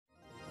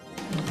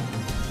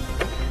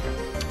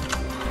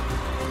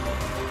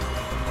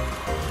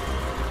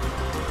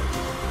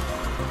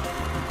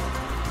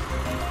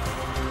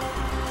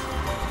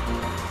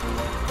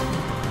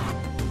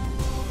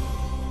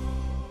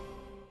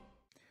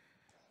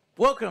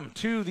Welcome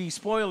to the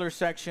spoiler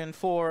section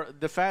for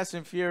the Fast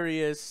and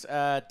Furious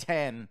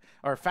 10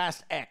 or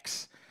Fast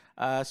X.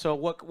 So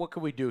what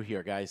can we do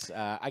here, guys?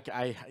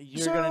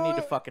 You're gonna need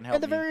to fucking help me.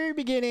 At the very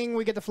beginning,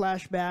 we get the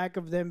flashback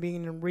of them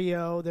being in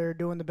Rio. They're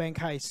doing the bank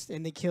heist,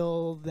 and they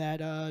kill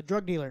that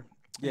drug dealer.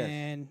 Yes.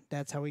 And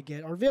that's how we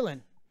get our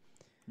villain.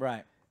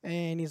 Right.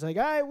 And he's like,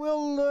 I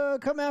will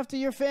come after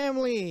your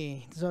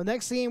family. So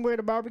next scene, we're at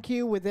a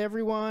barbecue with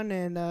everyone.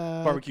 And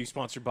barbecue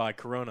sponsored by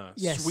Corona.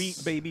 Yes. Sweet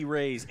Baby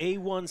Ray's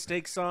A1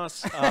 steak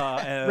sauce.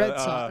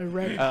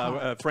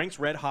 Frank's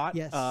Red Hot.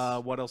 Yes.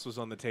 What else was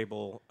on the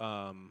table?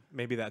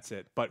 Maybe that's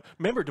it. But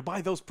remember to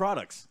buy those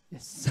products.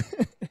 Yes.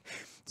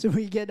 So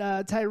we get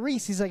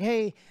Tyrese. He's like,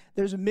 hey,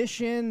 there's a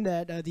mission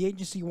that the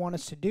agency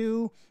wants us to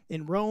do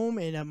in Rome.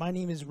 And my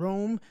name is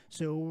Rome.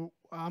 So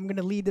I'm going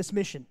to lead this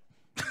mission.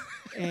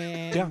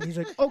 And he's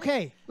like,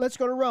 okay, let's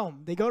go to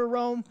Rome. They go to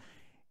Rome,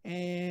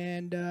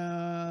 and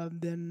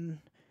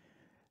then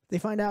they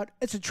find out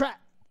it's a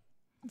trap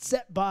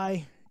set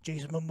by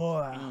Jason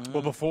Momoa.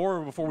 Well,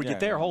 before we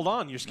get there, hold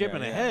on. You're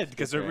skipping ahead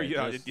because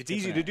it's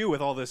easy to do with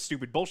all this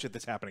stupid bullshit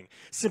that's happening.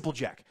 Simple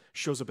Jack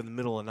shows up in the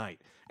middle of the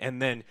night,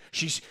 and then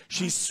she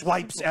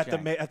swipes at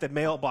the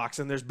mailbox,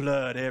 and there's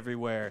blood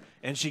everywhere,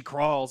 and she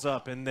crawls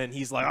up, and then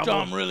he's like,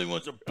 Tom really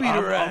wants to beat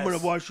her ass. I'm gonna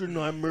why shouldn't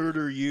I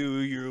murder you?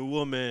 You're a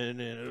woman,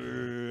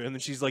 and then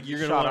she's like, you're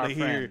gonna want to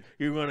hear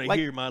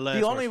hear my last.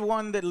 The only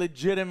one that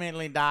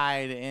legitimately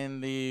died in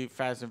the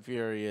Fast and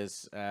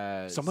Furious.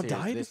 Someone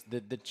died.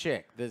 The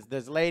chick.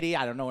 This lady.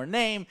 I don't know her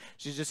name.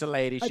 She's just a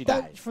lady. She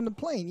died died from the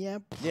plane. Yeah.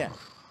 Yeah.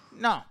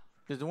 No.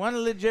 There's the one that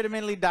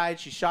legitimately died.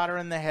 She shot her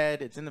in the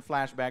head. It's in the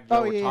flashback.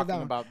 We're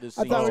talking about this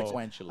scene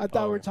sequentially. I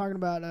thought we were talking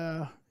about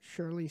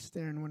Charlize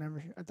Theron.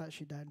 Whenever I thought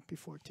she died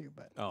before too,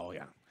 but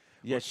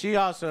yeah, she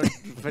also.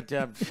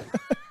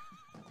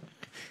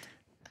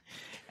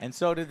 And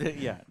so did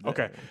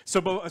okay.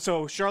 So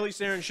Charlize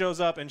Theron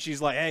shows up and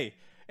she's like, hey,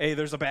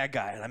 there's a bad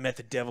guy, and I met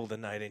the devil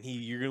tonight, and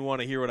you're going to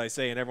want to hear what I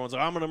say. And everyone's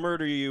like, I'm going to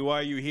murder you. Why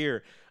are you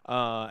here?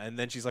 And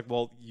then she's like,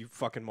 well, you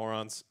fucking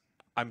morons.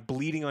 I'm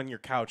bleeding on your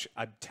couch.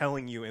 I'm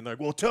telling you. And they're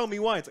like, well, tell me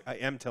why. It's like,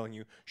 I am telling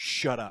you.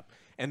 Shut up.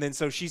 And then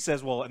so she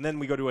says, well, and then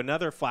we go to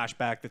another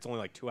flashback that's only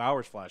like 2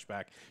 hours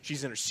flashback.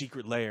 She's in her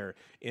secret lair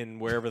in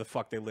wherever the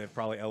fuck they live,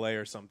 probably L.A.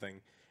 or something.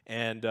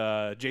 And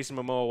Jason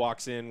Momoa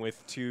walks in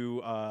with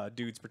two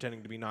dudes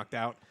pretending to be knocked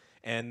out.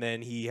 And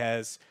then he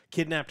has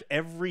kidnapped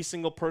every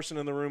single person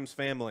in the room's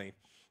family.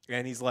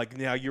 And he's like,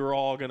 now you're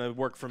all going to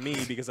work for me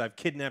because I've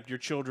kidnapped your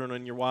children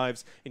and your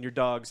wives and your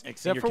dogs.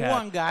 Except and your for cat.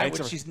 one guy,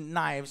 which he's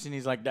knives. And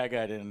he's like, that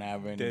guy didn't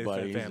have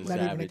anybody. He's not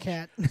even a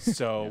cat.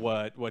 So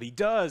what he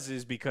does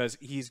is, because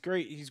he's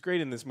great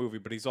in this movie,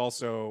 but he's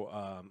also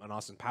an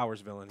Austin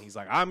Powers villain. He's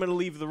like, I'm going to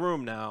leave the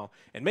room now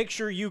and make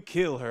sure you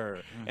kill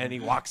her. And he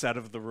walks out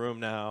of the room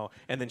now.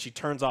 And then she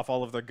turns off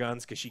all of their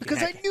guns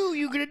because I knew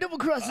you were going to double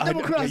cross the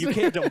double cross. You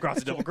can't double cross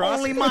the double cross.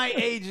 Only my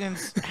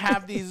agents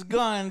have these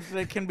guns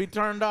that can be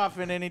turned off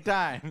at any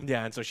time.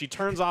 Yeah, and so she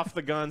turns off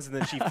the guns, and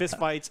then she fist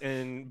fights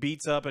and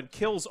beats up and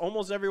kills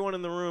almost everyone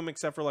in the room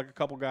except for like a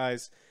couple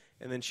guys.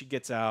 And then she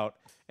gets out,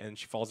 and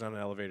she falls down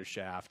an elevator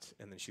shaft,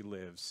 and then she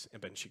lives,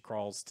 and then she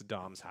crawls to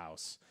Dom's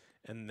house.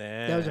 And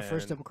then that was the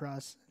first double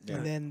cross,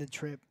 and then the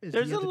trip.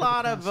 There's a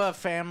lot of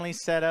family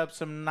setup,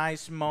 some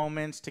nice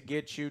moments to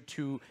get you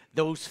to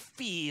those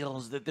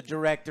feels that the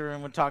director,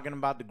 and we're talking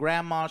about the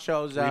grandma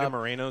shows Rita up,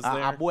 Moreno's there.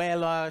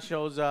 Abuela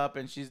shows up,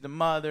 and she's the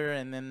mother,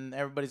 and then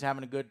everybody's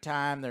having a good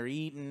time. They're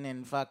eating,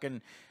 and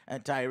fucking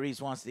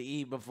Tyrese wants to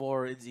eat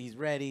before he's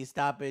ready.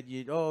 Stop it,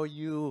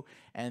 you,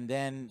 and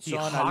then he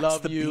son, hawks I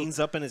love the you. beans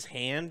up in his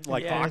hand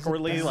like Yeah,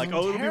 awkwardly, like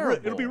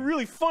it'll be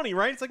really funny,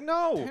 right? It's like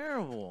no,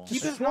 terrible.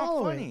 Keep it's it not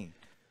flowing. funny.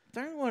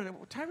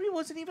 Tyree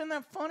wasn't even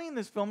that funny in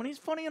this film, and he's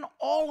funny in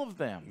all of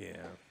them. Yeah.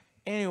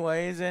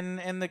 Anyways,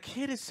 and the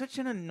kid is such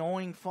an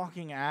annoying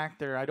fucking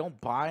actor. I don't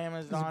buy him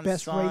as Don's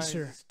best son.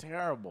 racer. It's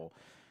terrible.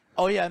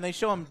 Oh yeah, and they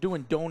show him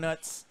doing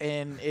donuts,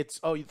 and it's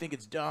you think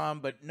it's dumb,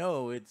 but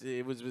no,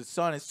 it was his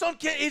son. His son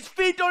can't. His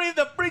feet don't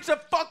even reach the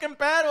fucking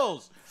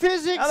pedals.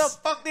 Physics. How the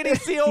fuck did he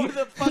see over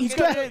the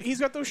fucking? He's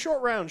got those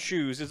short round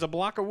shoes. It's a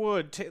block of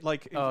wood,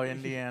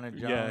 Indiana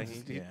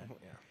Jones. Yeah.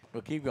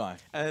 Well, keep going.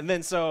 And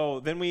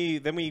then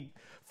we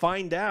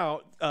find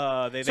out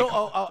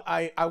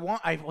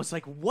I was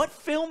like, what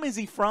film is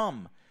he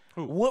from?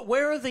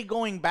 Where are they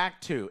going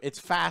back to? It's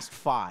Fast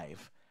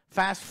 5.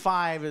 Fast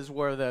 5 is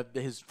where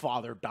his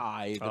father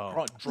died.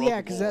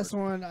 Yeah, because that's the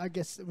one. I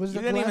guess was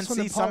you the didn't last even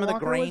one see that Paul some of the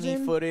Walker grainy was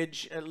in?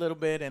 footage a little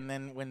bit, and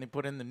then when they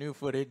put in the new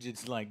footage,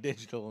 it's like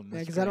digital. Yeah,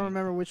 because I don't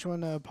remember which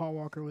one Paul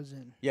Walker was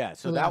in. Yeah,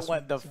 so that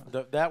one,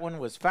 that one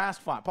was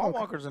Fast 5. Paul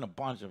Walker's in a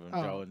bunch of them,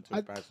 Joe, until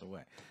he passed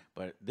away.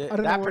 But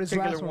that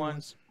particular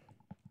one,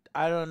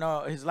 I don't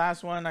know. His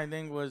last one, I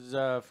think, was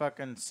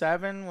fucking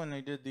 7 when they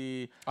did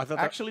the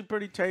actually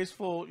pretty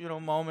tasteful,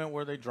 moment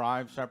where they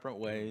drive separate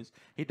ways.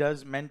 He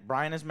does.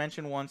 Brian has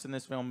mentioned once in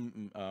this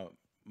film,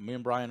 me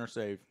and Brian are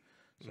safe.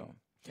 So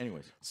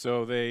Anyways,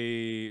 so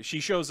she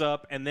shows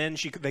up, and then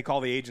they call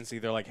the agency.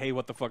 They're like, "Hey,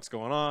 what the fuck's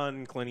going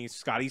on?"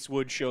 Scott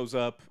Eastwood shows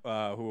up,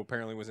 who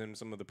apparently was in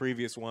some of the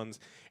previous ones,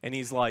 and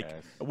he's like,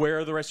 "Where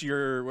are the rest of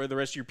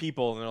your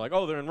people?" And they're like,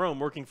 "Oh, they're in Rome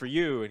working for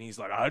you." And he's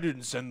like, "I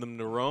didn't send them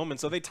to Rome." And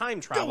so they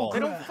time travel. They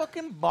don't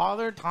fucking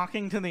bother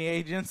talking to the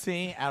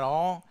agency at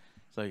all.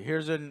 It's like,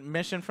 here's a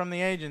mission from the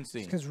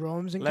agency. Because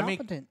Rome's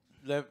incompetent.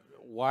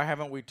 Why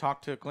haven't we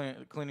talked to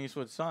Clint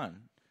Eastwood's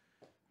son?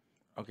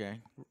 Okay.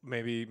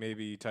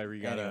 Maybe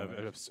Tyree got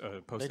a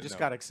post-it They just note.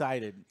 got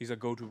excited. He's like,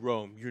 "Go to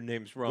Rome. Your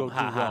name's Rome." Go to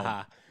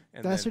Rome.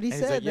 And That's what he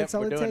said. Like, That's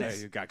all it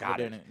takes. Got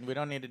it. We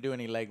don't need to do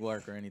any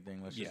legwork or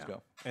anything. Let's just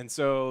go. And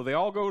so they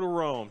all go to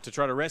Rome to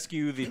try to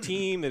rescue the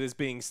team that is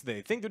being.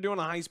 They think they're doing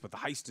a heist, but the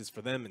heist is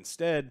for them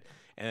instead.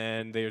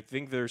 And they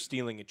think they're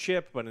stealing a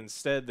chip, but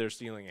instead they're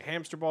stealing a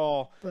hamster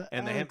ball. But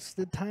and Alex,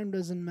 the time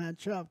doesn't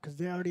match up because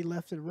they already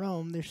left at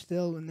Rome. They're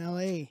still in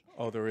L.A.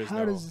 Oh, there is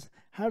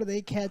How do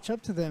they catch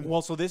up to them?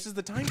 Well, so this is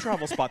the time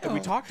travel spot that we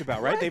talked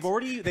about, right? They've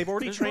already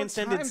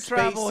transcended time space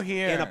travel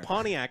here. in a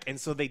Pontiac, and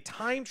so they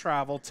time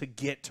travel to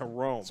get to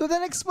Rome. So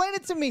then explain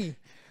it to me.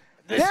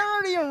 They're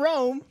already in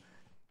Rome.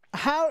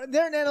 How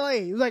they're in LA?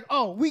 It was like,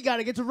 oh, we got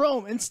to get to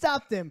Rome and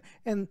stop them,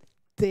 and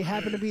they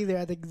happen to be there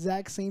at the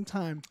exact same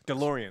time.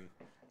 DeLorean.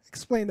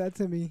 Explain that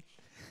to me.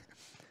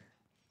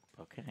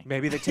 Okay.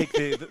 Maybe they take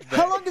the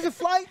How long is the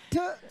flight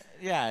to?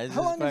 Yeah, it's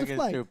How just long is the fucking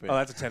flight? stupid. Oh,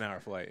 that's a 10-hour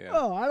flight. Yeah.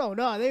 Oh, I don't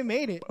know. They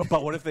made it.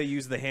 But what if they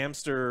use the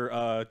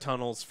hamster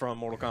tunnels from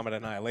Mortal Kombat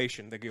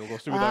Annihilation? They go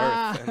through the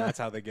Earth, and that's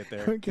how they get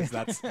there. Okay. Because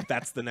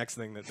that's the next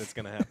thing that's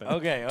going to happen.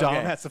 Okay. Dom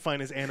has to find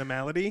his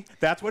animality.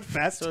 That's what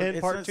Fast 10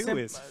 it's Part a 2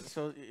 is.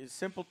 So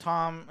Simple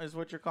Tom is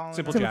what you're calling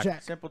Simple her?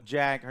 Jack. Simple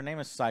Jack. Her name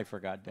is Cypher,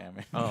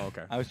 goddammit. Oh,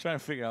 okay. I was trying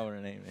to figure out what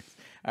her name is.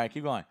 All right,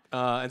 keep going.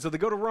 And so they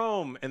go to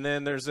Rome, and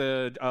then there's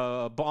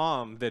a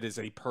bomb that is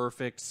a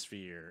perfect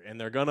sphere, and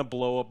they're going to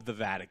blow up the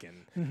Vatican.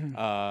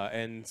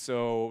 And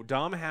so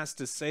Dom has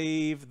to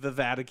save the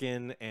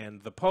Vatican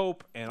and the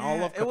Pope and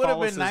all of Catholicism. It would have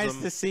been nice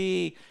to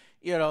see,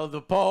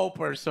 the Pope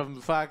or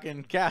some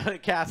fucking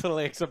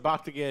Catholics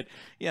about to get,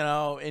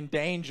 in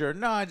danger.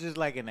 No, it's just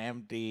like an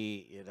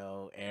empty,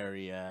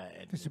 area.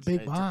 And it's a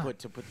big bomb.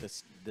 To put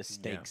the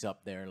stakes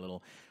up there a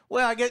little.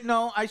 Well,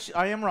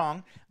 I am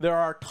wrong. There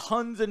are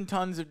tons and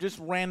tons of just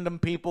random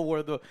people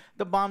where the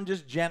bomb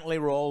just gently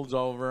rolls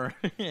over.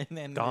 And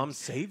then Dom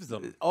saves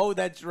them. Oh,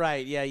 that's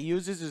right. Yeah, he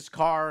uses his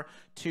car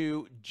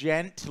to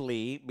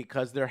gently,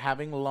 because they're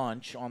having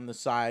lunch on the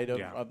side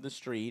of the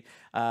street,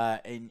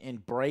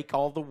 and break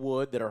all the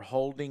wood that are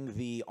holding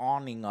the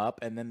awning up,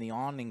 and then the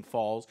awning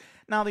falls.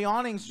 Now, the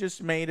awning's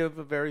just made of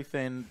a very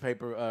thin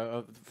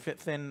paper,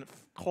 thin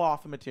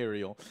cloth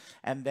material,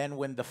 and then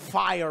when the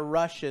fire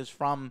rushes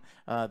from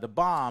the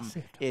bomb,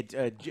 it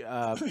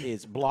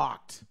is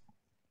blocked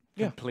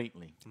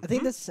completely. I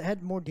think this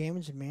had more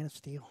damage than Man of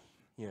Steel.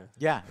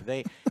 Yeah,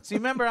 they see.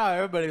 Remember how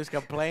everybody was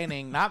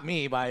complaining? Not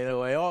me, by the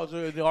way. Oh,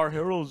 our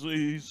heroes,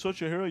 he's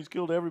such a hero. He's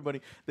killed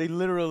everybody. They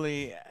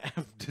literally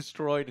have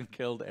destroyed and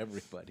killed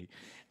everybody.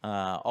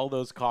 All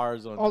those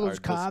cars, all those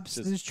cops,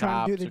 just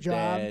trying to do the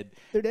job. Dead.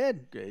 They're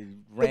dead.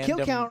 The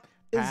kill count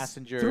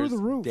passengers through the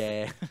roof.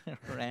 Dead.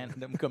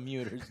 Random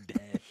commuters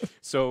dead.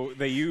 So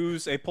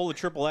they pull a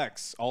Triple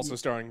X, also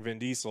starring Vin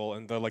Diesel,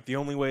 and they're like, the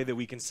only way that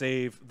we can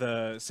save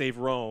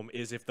Rome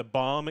is if the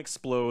bomb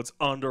explodes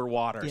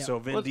underwater. Yeah. So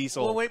Vin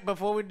Diesel. Well, wait,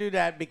 before we do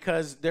that,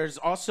 because there's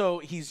also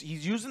he's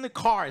using the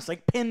car. It's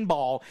like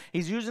pinball.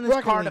 He's using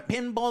this car to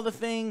pinball the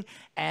thing.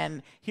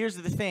 And here's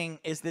the thing: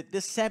 is that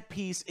this set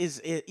piece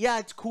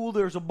it's cool.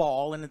 There's a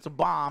ball and it's a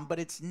bomb, but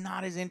it's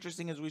not as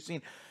interesting as we've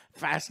seen.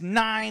 Fast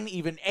 9,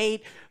 even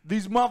 8.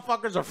 These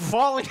motherfuckers are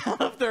falling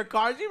out of their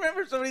cars. You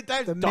remember so many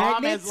times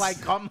Dom has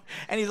come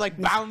and he's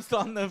bounced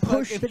on the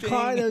push fucking the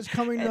car that was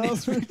coming down.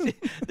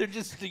 They're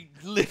just he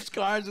lifts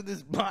cars with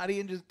his body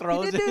and just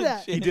throws it. Do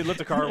that. He did lift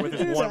a car with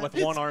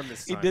one arm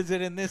this time. He does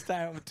it in this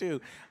time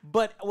too.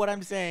 But what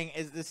I'm saying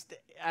is this.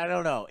 I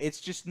don't know.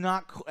 It's just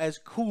not as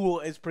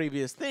cool as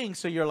previous things.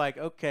 So you're like,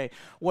 okay.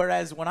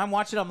 Whereas when I'm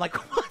watching, I'm like,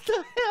 what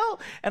the hell?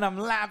 And I'm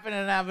laughing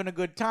and having a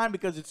good time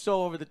because it's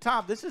so over the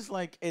top. This is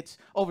like, it's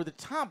over the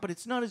top, but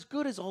it's not as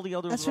good as all the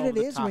other. That's what it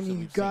is when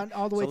you got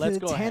all the way to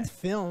the 10th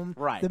film.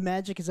 Right. The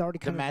magic is already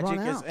coming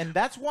out. And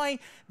that's why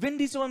Vin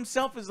Diesel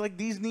himself is like,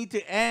 these need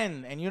to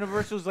end. And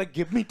Universal's like,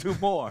 give me 2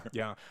 more.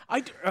 Yeah.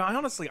 I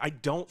honestly, I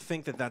don't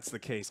think that that's the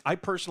case. I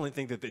personally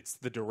think that it's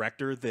the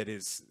director that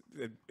is.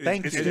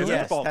 Thank you.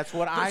 Yes, that's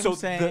what I'm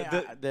saying.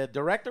 The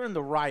director and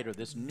the writer.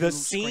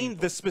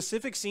 The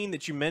specific scene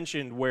that you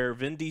mentioned, where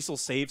Vin Diesel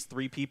saves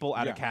 3 people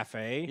at a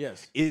cafe,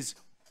 is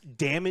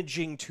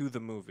damaging to the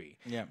movie.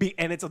 Yeah.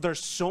 And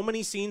there's so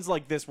many scenes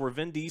like this where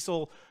Vin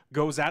Diesel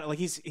goes out like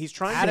he's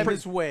trying out to of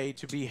his way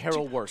to be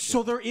hero worship.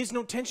 So there is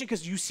no tension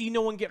because you see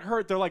no one get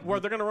hurt. They're like, well,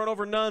 they're gonna run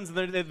over nuns,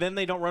 and then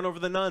they don't run over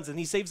the nuns, and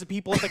he saves the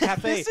people at the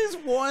cafe. This is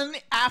one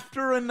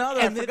after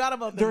another. And I forgot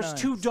about there's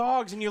nuns. 2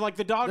 dogs, and you're like,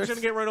 the dogs are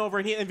gonna get run over,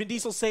 and Vin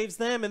Diesel saves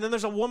them, and then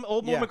there's a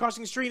old woman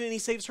crossing the street, and he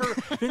saves her.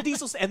 Vin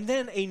Diesel, and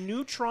then a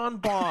neutron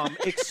bomb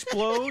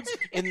explodes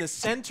in the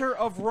center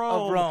of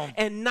Rome,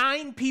 and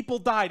 9 people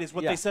died, is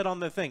what they said on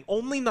the thing.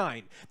 Only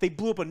 9. They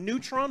blew up a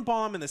neutron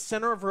bomb in the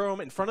center of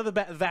Rome in front of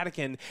the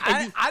Vatican.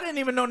 I didn't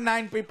even know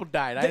 9 people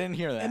died. I didn't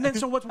hear that. And then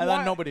so what's I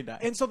thought nobody died.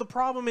 And so the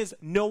problem is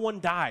no one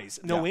dies.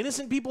 No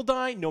innocent people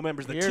die. No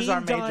members of the team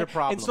our die. major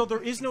problem. And so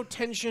there is no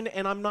tension,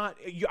 and I'm not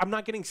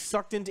getting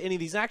sucked into any of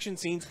these action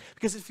scenes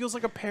because it feels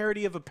like a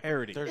parody of a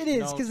parody. It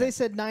is because they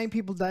said 9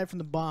 people died from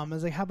the bomb. I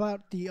was like, how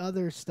about the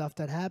other stuff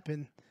that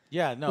happened?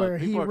 Yeah, no. Where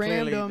he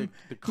rammed him.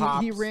 The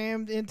cops. He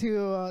rammed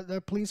into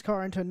the police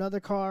car into another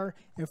car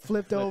and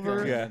flipped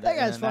over. Yeah. That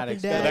guy's fucking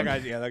dead.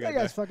 That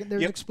guy's fucking.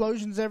 There's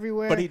explosions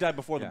everywhere. But he died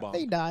before the bomb.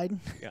 He died.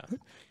 Yeah.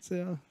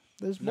 So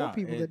there's more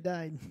people that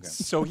died. Okay.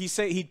 So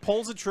he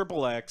pulls a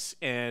XXX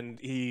and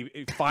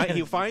he finds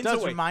it does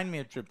a way. remind me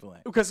of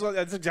XXX. Because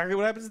that's exactly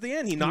what happens at the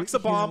end. He knocks the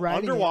bomb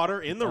underwater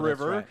in the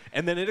river,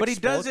 and then it explodes.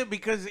 But he does it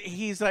because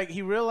he's like,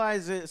 he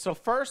realizes. So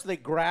first they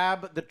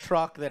grab the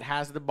truck that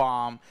has the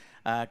bomb.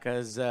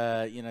 Because,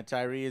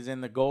 Tyree is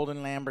in the golden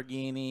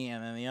Lamborghini,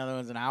 and then the other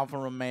one's an Alfa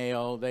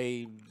Romeo.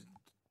 They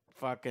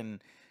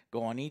fucking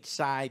go on each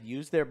side,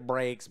 use their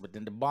brakes, but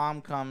then the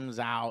bomb comes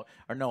out.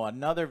 Or no,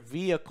 another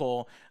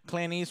vehicle.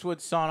 Clint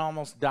Eastwood's son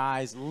almost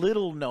dies.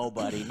 Little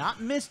Nobody, not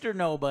Mr.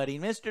 Nobody.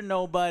 Mr.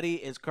 Nobody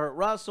is Kurt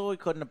Russell. He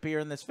couldn't appear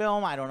in this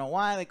film. I don't know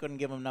why. They couldn't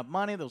give him enough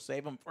money. They'll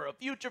save him for a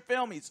future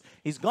film.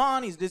 He's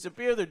gone. He's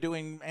disappeared. They're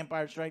doing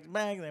Empire Strikes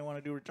Back. They want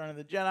to do Return of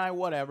the Jedi,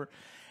 whatever.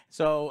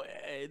 So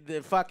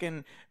the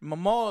fucking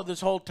Momoa this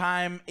whole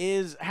time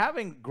is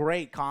having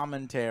great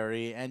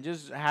commentary and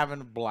just having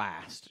a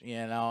blast,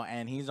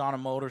 and he's on a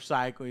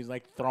motorcycle. He's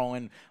like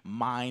throwing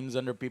mines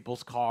under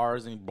people's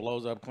cars and he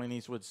blows up Clint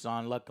Eastwood's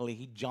son. Luckily,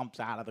 he jumps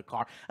out of the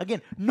car.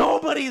 Again,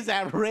 nobody's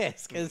at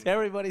risk because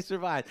everybody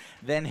survives.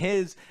 Then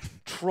his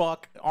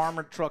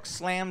armored truck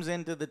slams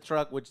into the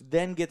truck, which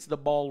then gets the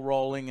ball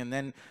rolling, and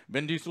then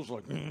Vin Diesel's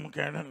like,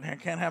 I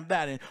can't have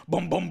that. And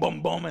boom, boom,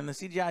 boom, boom. And the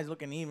CGI is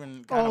looking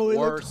even kind of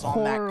worse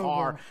on that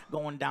car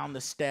going down the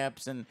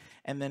steps, and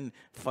then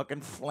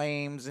fucking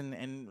flames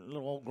and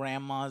little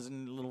grandmas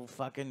and little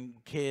fucking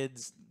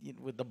kids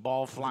with the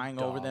ball flying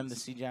over them. The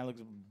CGI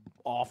looks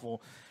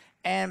awful.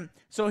 And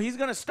so he's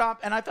going to stop,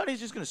 and I thought he's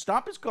just going to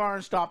stop his car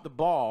and stop the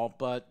ball,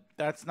 but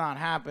that's not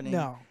happening.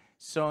 No.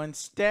 So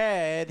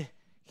instead,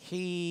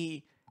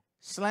 he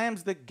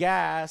slams the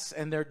gas,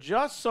 and there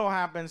just so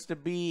happens to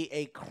be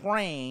a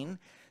crane.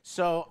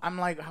 So I'm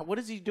like, what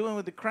is he doing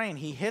with the crane?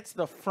 He hits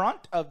the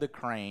front of the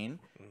crane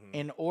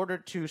in order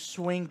to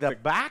swing the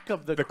back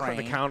of the crane.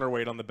 The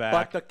counterweight on the back.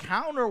 But the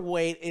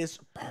counterweight is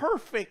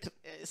perfect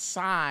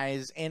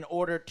size in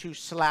order to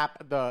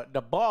slap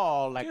the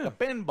ball like the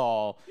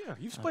pinball. Yeah,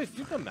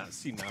 you've done that.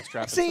 Seen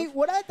Mousetrap. See,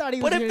 what I thought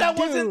he was But if that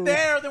wasn't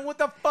there, then what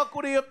the fuck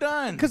would he have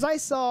done? Because I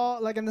saw,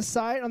 like, on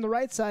the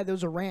right side, there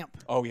was a ramp.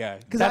 Oh, yeah.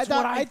 Because I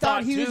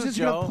thought he was just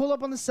going to pull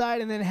up on the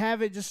side and then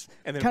have it just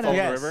kind of fall in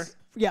the river?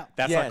 Yeah.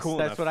 That's not cool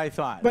that's enough. what I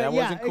thought. But that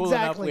wasn't cool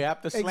enough. We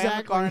have to slam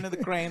the car into the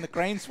crane. The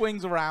crane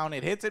swings around.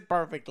 It hits it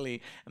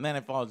perfectly, and then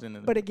it falls into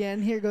the... But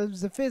again, here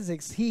goes the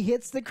physics. He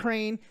hits the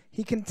crane.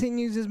 He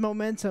continues his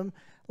momentum,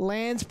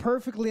 lands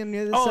perfectly on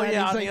the other side. Oh,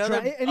 yeah,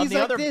 on the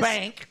other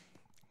bank,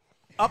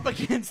 up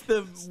against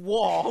the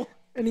wall.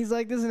 And he's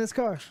like this in his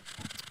car.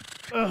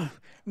 Ugh.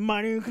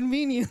 Minor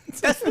inconvenience.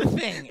 That's the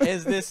thing.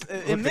 Is this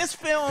in this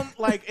film,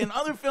 like in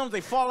other films,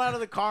 they fall out of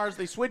the cars,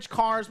 they switch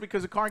cars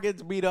because the car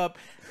gets beat up.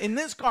 In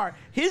this car,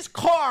 his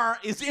car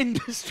is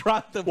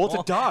indestructible. Well,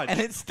 it's a Dodge, and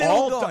it's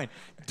still going.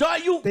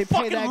 You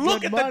fucking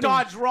look at the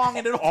Dodge wrong,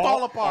 and it'll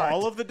fall apart.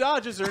 All of the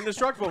Dodges are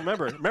indestructible.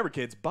 Remember,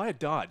 kids, buy a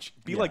Dodge.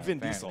 Be like Vin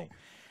Diesel.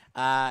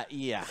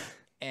 Yeah.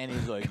 And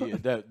he's like,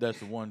 yeah, that's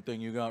the one thing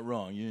you got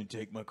wrong. You didn't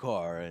take my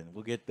car, and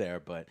we'll get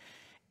there, but.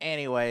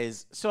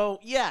 Anyways, so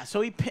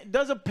he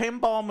does a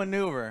pinball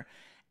maneuver,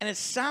 and it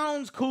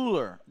sounds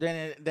cooler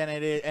than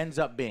it ends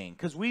up being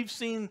because we've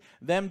seen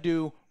them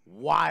do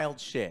wild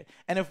shit.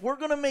 And if we're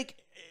gonna make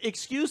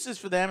excuses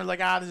for them, it's like,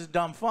 this is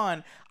dumb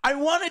fun. I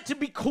want it to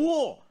be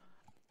cool,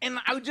 and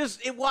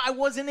I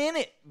wasn't in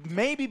it.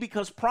 Maybe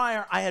because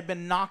prior I had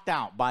been knocked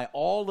out by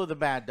all of the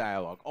bad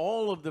dialogue,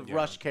 all of the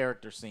rushed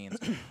character scenes,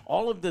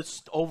 all of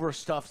this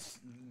overstuffed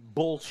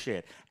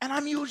bullshit, and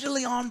I'm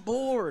usually on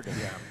board.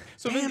 Yeah.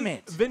 So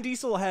Vin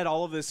Diesel had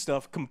all of this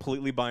stuff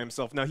completely by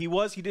himself. Now he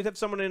did have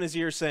someone in his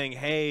ear saying,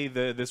 "Hey,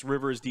 this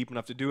river is deep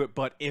enough to do it."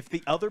 But if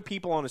the other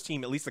people on his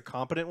team, at least the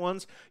competent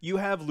ones, you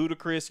have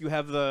Ludacris, you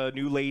have the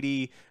new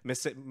lady,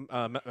 Miss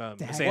Andre.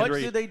 What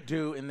do they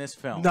do in this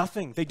film?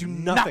 Nothing. They do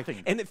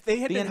nothing. And if they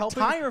had been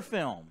helping, the entire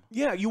film.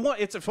 Yeah,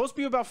 it's supposed to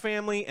be about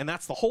family, and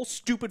that's the whole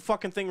stupid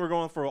fucking thing we're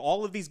going for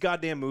all of these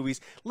goddamn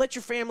movies. Let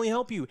your family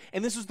help you.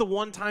 And this is the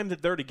one time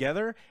that they're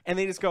together, and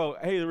they just go,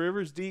 "Hey, the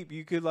river's deep.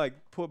 You could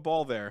like put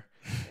ball there."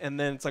 and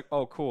then it's like,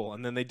 oh, cool,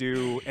 and then they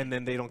do, and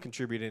then they don't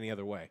contribute any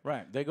other way.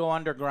 Right. They go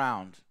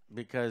underground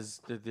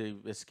because they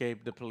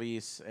escape the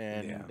police,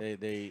 and they're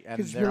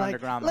like,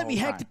 underground. Let me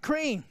hack the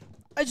crane.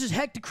 I just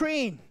hacked the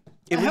crane.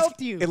 I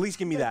helped you. At least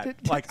give me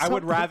that. Like, I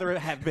would rather it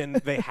have been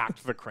they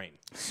hacked the crane.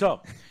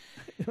 So,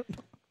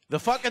 the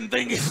fucking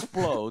thing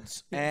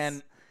explodes,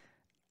 and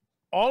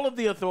all of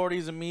the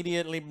authorities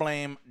immediately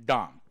blame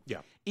Dom. Yeah.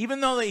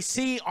 Even though they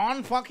see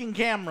on fucking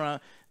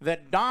camera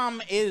that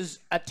Dom is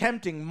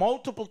attempting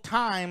multiple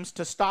times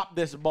to stop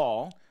this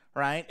ball,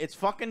 right? It's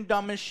fucking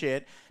dumb as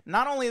shit.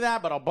 Not only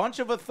that, but a bunch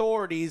of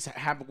authorities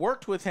have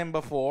worked with him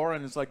before,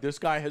 and it's like, this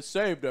guy has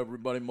saved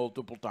everybody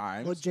multiple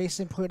times. Well,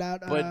 Jason put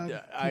out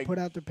he put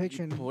out the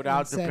picture. Put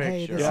out the said,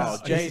 picture. Hey, Oh,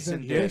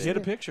 Jason did. He had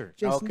a picture.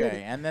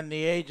 Okay, and then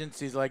the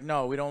agency's like,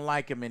 no, we don't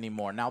like him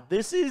anymore. Now,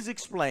 this is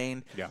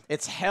explained. Yeah.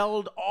 It's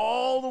held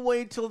all the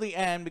way till the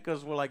end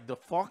because we're like, the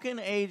fucking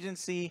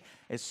agency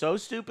is so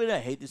stupid. I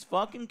hate this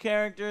fucking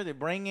character. They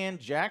bring in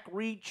Jack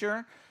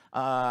Reacher.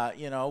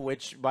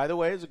 Which, by the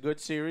way, is a good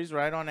series,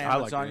 right, on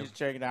Amazon. You should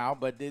check it out.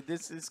 But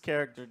this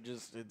character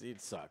just, it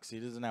sucks. He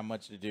doesn't have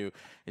much to do.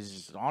 It's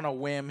just on a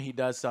whim, he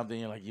does something.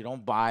 You're like, you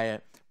don't buy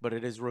it. But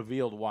it is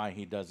revealed why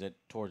he does it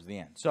towards the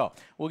end. So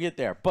we'll get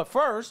there. But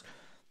first,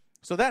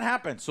 so that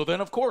happens. So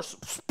then, of course,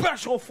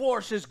 special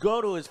forces go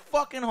to his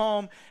fucking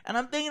home. And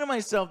I'm thinking to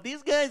myself,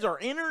 these guys are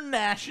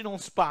international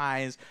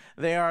spies.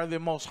 They are the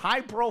most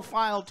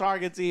high-profile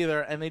targets either.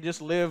 And they just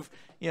live,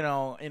 in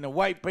a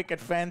white picket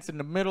fence in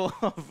the middle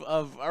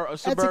of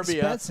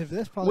suburbia. That's expensive.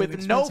 That's probably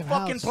with no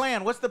fucking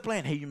plan. What's the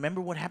plan? Hey, you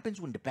remember what happens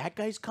when the bad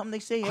guys come? They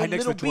say, hey,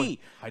 little B.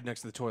 Hide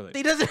next to the toilet.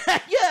 He doesn't.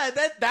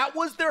 That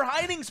was their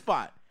hiding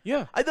spot.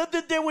 Yeah. I thought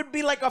that there would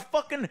be like a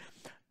fucking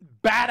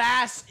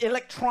badass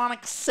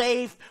electronic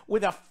safe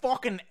with a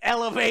fucking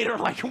elevator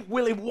like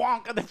Willy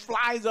Wonka that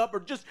flies up, or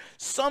just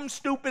some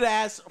stupid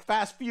ass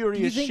Fast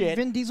Furious shit. Do you think shit.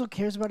 Vin Diesel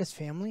cares about his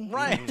family?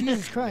 Right.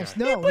 Jesus Christ.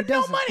 Yeah. No, he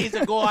doesn't. No money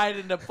to go hide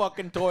in the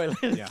fucking toilet.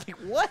 Yeah. Like,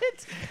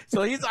 what?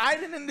 So he's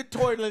hiding in the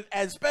toilet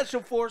as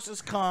special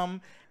forces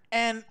come,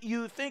 and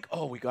you think,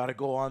 oh, we got to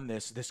go on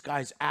this. This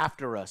guy's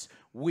after us.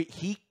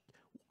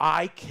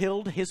 I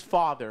killed his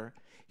father.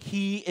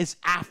 He is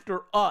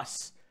after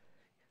us.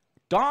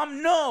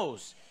 Dom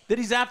knows that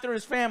he's after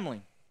his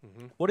family.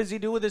 Mm-hmm. What does he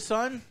do with his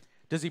son?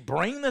 Does he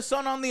bring the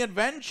son on the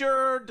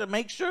adventure to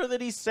make sure that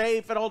he's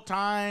safe at all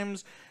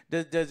times?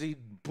 Does he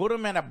put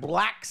him at a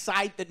black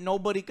site that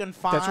nobody can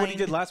find? That's what he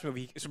did last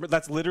movie.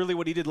 That's literally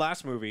what he did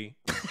last movie.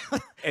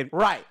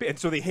 Right. And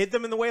so they hid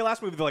them in the way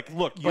last movie. They're like,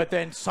 look. But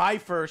then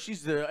Cypher,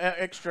 she's the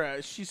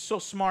extra. She's so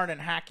smart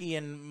and hacky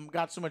and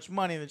got so much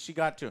money that she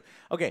got to.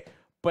 Okay.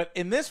 But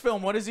in this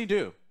film, what does he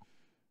do?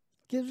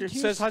 He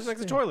says, hide next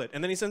to the toilet.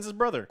 And then he sends his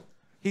brother.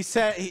 He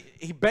said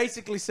he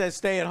basically says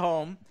stay at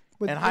home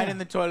and hide in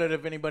the toilet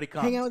if anybody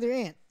comes. Hang out with your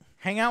aunt.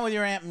 Hang out with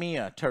your Aunt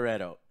Mia,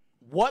 Toretto.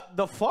 What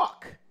the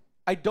fuck?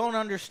 I don't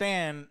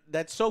understand.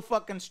 That's so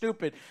fucking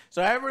stupid.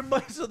 So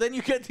then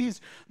you get these,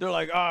 they're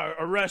like,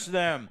 arrest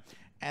them.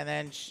 And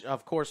then,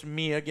 of course,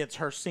 Mia gets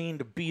her scene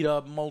to beat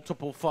up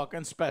multiple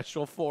fucking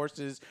special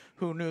forces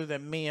who knew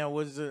that Mia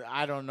was,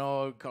 I don't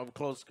know,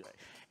 close.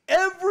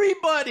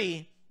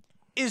 Everybody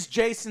is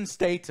Jason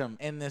Statham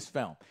in this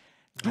film.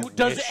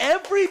 Does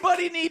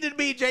everybody need to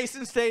be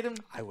Jason Statham?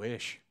 I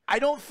wish. I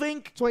don't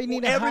think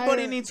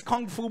everybody needs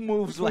kung fu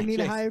moves like You need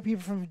Jason. to hire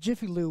people from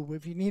Jiffy Lube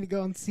if you need to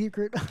go on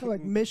secret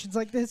like missions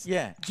like this.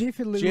 Yeah.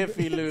 Jiffy Lube.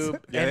 Jiffy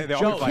Lube. Yeah, and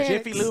Joe,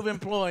 Jiffy Lube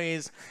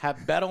employees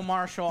have better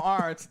martial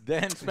arts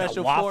than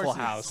special Waffle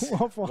forces.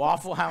 House.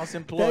 Waffle House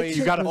employees.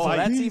 You gotta fight.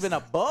 That's even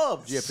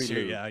above Jiffy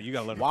Lube. Yeah, you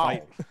got to learn to Wow.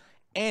 fight.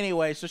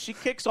 Anyway, so she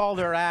kicks all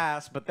their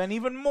ass, but then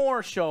even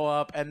more show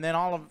up, and then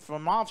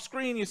from off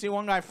screen you see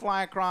one guy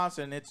fly across,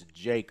 and it's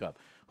Jacob.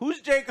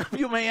 Who's Jacob,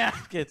 you may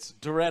ask? It's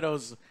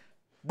Toretto's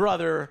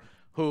brother,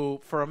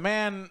 who, for a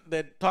man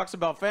that talks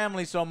about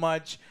family so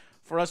much,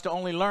 for us to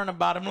only learn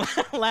about him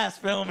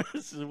last film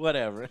is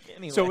whatever.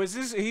 Anyway. So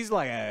he's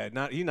like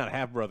he's not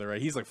half brother,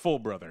 right? He's like full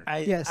brother.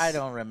 Yes. I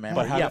don't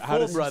remember. But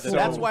full brother.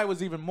 That's why it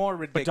was even more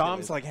ridiculous. But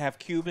Dom's like half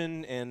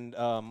Cuban and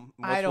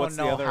I don't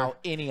know how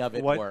any of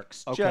it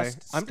works. Okay.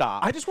 Just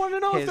stop. I just want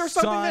to know if there's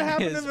something that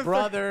happened in the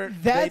brother.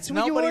 That's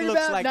what you worry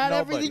about, like not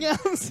nobody. everything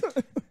else.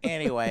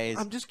 Anyways.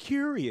 I'm just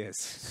curious.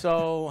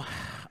 So,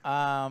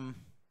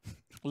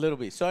 little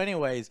bit. So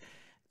anyways,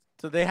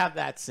 so they have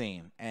that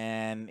scene,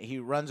 and he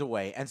runs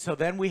away. And so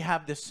then we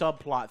have this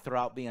subplot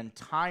throughout the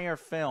entire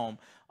film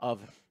of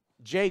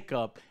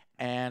Jacob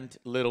and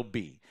Little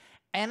B.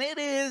 And it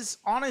is,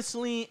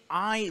 honestly,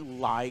 I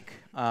like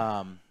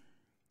John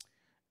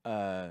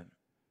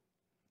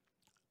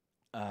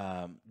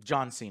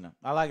Cena.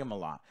 I like him a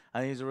lot.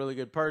 I think he's a really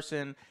good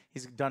person.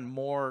 He's done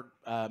more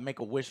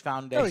Make-A-Wish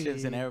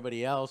foundations than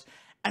everybody else.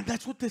 And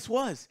that's what this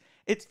was.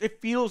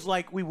 It feels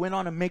like we went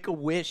on a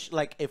Make-A-Wish,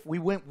 like if we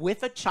went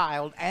with a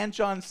child and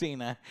John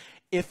Cena,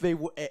 if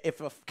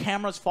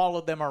cameras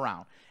followed them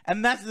around.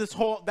 And that's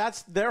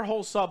their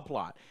whole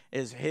subplot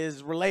is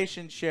his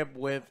relationship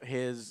with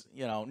his,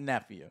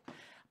 nephew.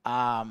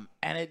 And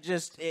it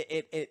just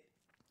it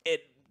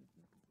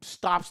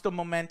stops the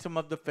momentum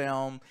of the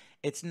film.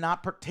 It's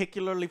not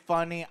particularly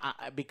funny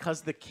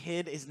because the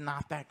kid is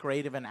not that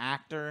great of an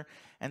actor.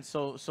 And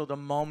so the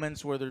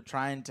moments where they're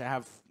trying to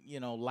have,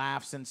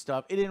 laughs and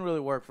stuff, it didn't really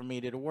work for me.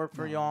 Did it work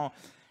for y'all?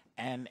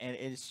 And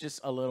it's just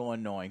a little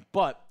annoying.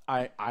 But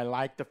I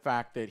like the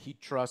fact that he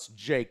trusts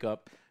Jacob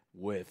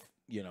with,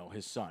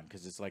 his son.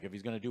 Because it's like, if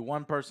he's going to do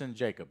one person,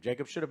 Jacob.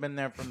 Jacob should have been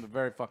there from the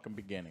very fucking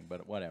beginning.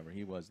 But whatever,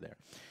 he was there.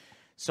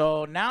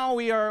 So now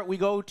we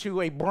go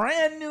to a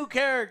brand new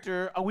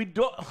character.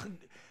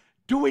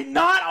 Do we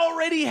not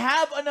already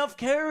have enough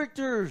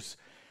characters?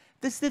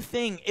 This is the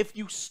thing. If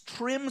you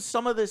trim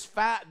some of this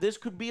fat, this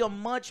could be a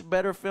much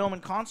better film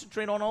and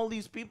concentrate on all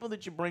these people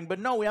that you bring. But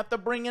no, we have to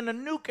bring in a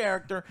new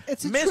character.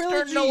 It's a Mr.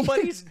 trilogy.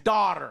 Nobody's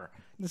daughter,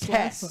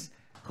 Tess,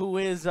 who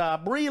is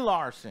Brie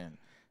Larson.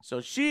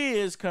 So she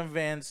is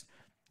convinced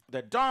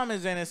that Dom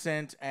is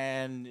innocent,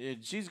 and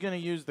she's going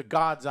to use the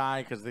God's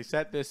Eye because they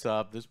set this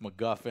up, this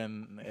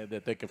MacGuffin,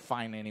 that they could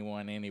find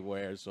anyone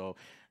anywhere. So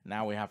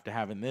now we have to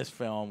have in this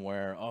film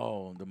where,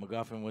 the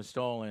MacGuffin was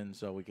stolen,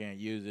 so we can't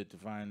use it to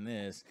find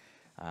this.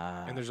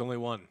 And there's only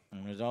one.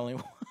 And there's only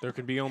one. There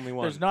could be only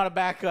one. There's not a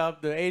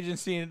backup. The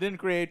agency didn't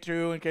create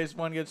two in case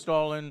one gets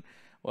stolen.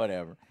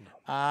 Whatever.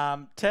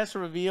 No. Tess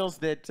reveals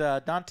that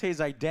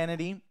Dante's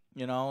identity,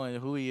 and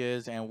who he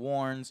is, and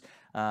warns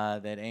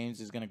that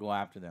Ames is going to go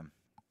after them.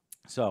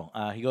 So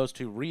he goes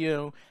to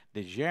Rio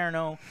de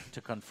Janeiro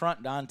to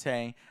confront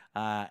Dante,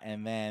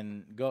 and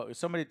then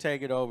somebody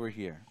take it over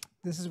here.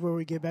 This is where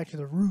we get back to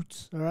the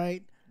roots, all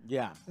right?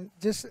 Yeah.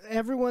 Just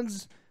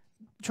everyone's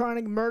trying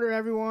to murder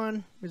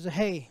everyone. There's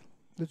hey,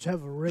 let's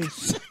have a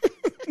race.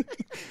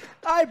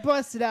 I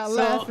busted out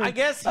laughing. I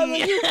guess I was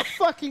like, you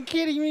fucking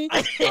kidding me? You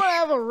want to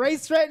have a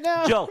race right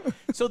now? Joe,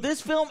 so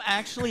this film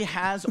actually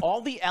has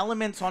all the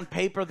elements on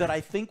paper that I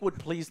think would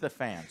please the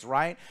fans,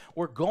 right?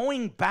 We're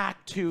going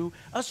back to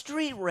a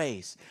street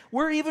race.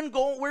 We're even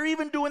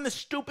doing the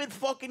stupid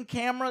fucking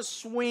camera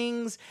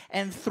swings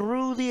and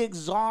through the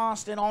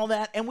exhaust and all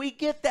that, and we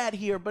get that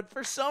here, but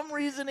for some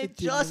reason it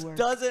just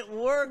doesn't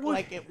work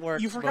like it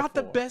works. You forgot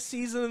the best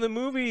season of the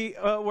movie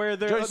where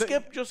they're just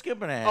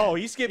skipping ahead. Oh,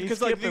 he skipped because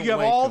you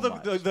have all the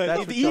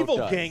evil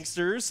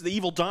gangsters, the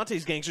evil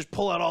Dante's gangsters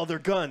pull out all their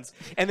guns,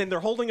 and then they're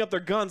holding up their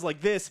guns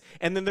like this,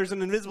 and then there's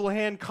an invisible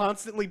hand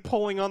constantly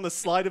pulling on the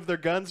slide of their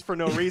guns for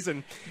no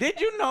reason. Did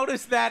you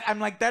notice that? I'm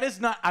like, that is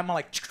not. I'm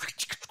like.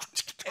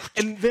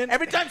 And then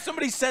every time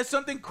somebody says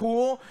something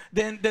cool,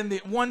 then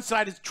the one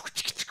side is.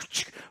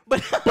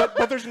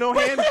 But there's no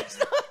hand.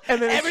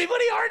 And then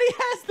everybody already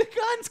has the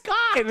guns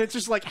cocked. And it's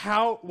just like,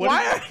 how?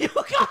 Why are you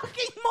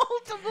cocking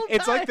multiple times?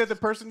 It's like that the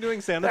person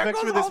doing sound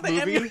effects for this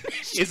movie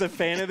is a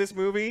fan of this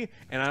movie,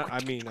 and I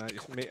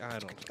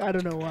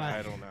don't know why.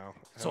 I don't know.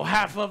 So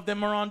half of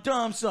them are on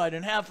Dom's side,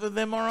 and half of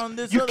them are on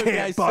this other guy's side.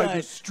 You can't buy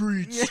the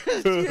streets.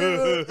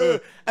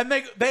 Yes,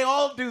 and they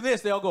all do this.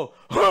 They all go,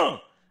 huh?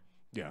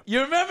 Yeah.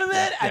 You remember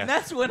that? Yeah. And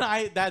that's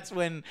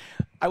when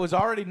I was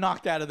already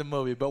knocked out of the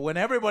movie. But when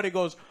everybody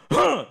goes,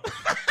 huh?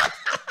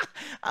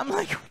 I'm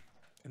like,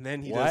 and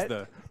then he does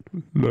the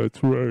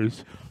let's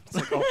race. It's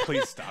like, oh,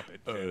 please stop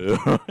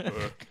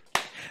it.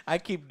 I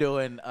keep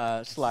doing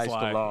Sly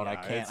Stallone.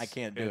 Yeah, I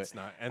can't do it.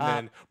 Not. And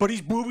then, but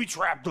he's booby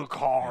trapped the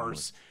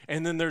cars.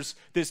 And then there's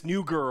this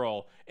new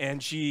girl,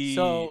 and she.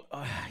 So,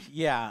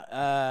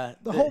 the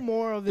whole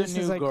moral of this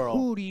is like,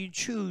 who do you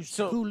choose?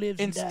 So who lives?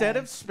 Instead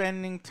of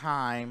spending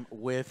time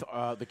with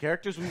the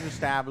characters we've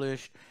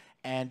established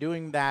and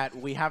doing that,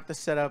 we have to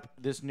set up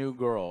this new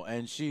girl,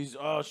 and she's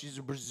a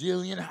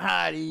Brazilian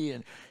hottie,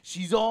 and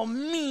she's all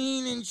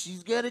mean, and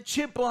she's got a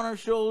chip on her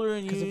shoulder,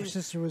 and because her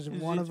sister was in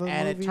one of them.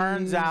 And movies. It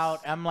turns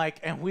out,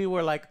 we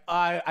were like,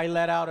 I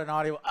let out an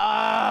audio.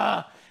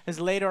 As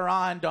later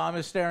on, Dom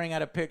is staring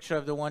at a picture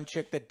of the one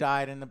chick that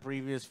died in the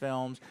previous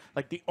films,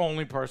 like the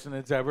only person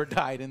that's ever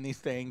died in these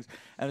things.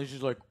 And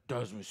she's like,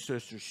 that's my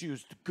sister. She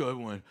was the good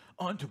one.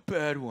 I'm the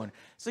bad one.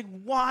 It's like,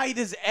 why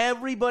does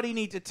everybody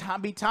need to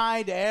be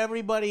tied to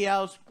everybody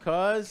else?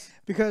 Because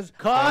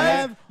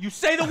you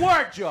say the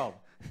word, Joe.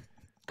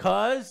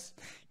 Because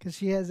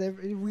she has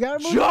we got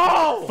to move.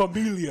 Joe!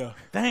 Familia.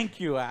 Thank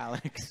you,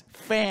 Alex.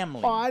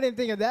 Family. Oh, I didn't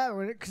think of that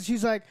one. Because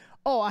she's like,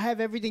 oh, I have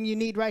everything you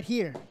need right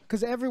here.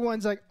 Because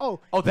everyone's like, oh,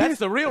 that's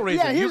the real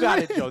reason. Yeah, you got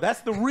it, Joe.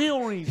 That's the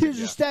real reason. Here's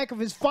a stack of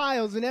his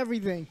files and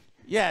everything.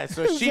 Yeah,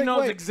 so she like,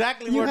 knows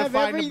exactly where to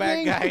find the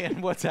bad guy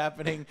and what's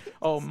happening.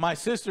 Oh, my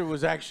sister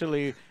was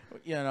actually,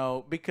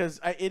 because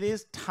it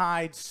is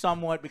tied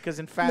somewhat, because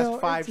in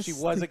Fast 5 she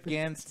was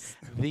against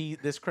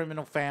this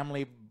criminal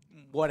family,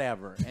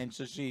 whatever. And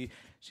so she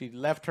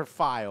left her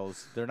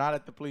files. They're not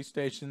at the police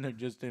station. They're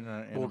just in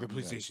a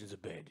police station's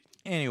abandoned.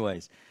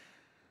 Anyways.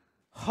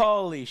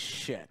 Holy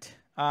shit.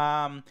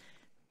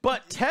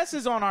 But Tess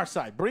is on our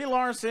side. Brie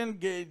Larson,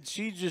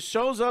 she just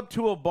shows up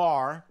to a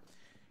bar.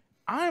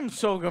 I'm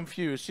so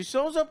confused. She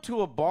shows up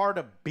to a bar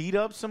to beat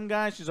up some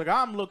guy. She's like,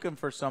 I'm looking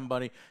for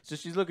somebody. So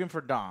she's looking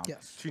for Dom.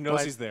 Yes. She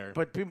knows he's there.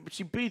 But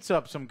she beats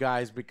up some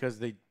guys because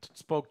they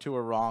spoke to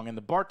her wrong, and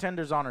the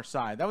bartender's on her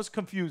side. That was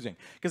confusing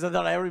because I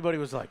thought everybody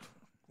was like,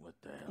 what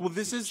the hell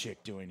is this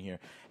chick doing here?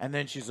 And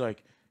then she's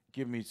like,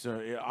 give me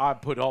some. I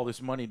put all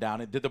this money down.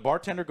 Did the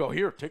bartender go,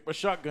 here, take my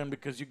shotgun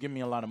because you give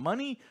me a lot of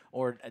money?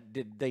 Or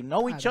did they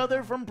know each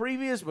other from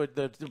previous? But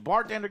the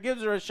bartender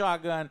gives her a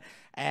shotgun,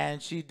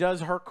 and she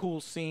does her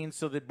cool scene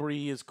so that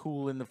Bree is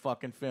cool in the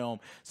fucking film,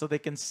 so they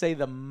can say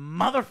the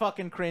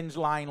motherfucking cringe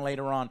line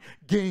later on.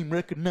 Game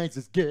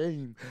recognizes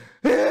game.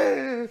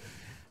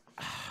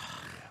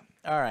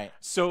 All right.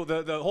 So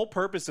the whole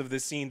purpose of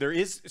this scene,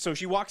 so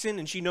she walks in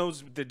and she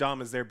knows the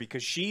Dom is there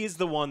because she is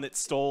the one that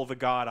stole the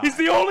God Eye. He's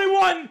the only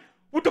one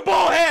with the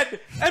ball head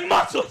and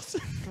muscles.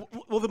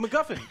 Well, the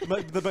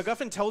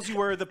MacGuffin tells you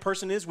where the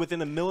person is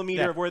within a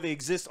millimeter of where they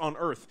exist on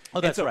Earth.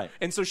 Oh, that's right.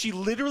 And so she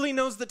literally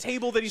knows the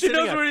table that he's sitting at.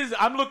 She knows where it is.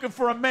 I'm looking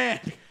for a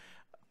man.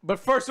 But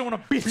first I want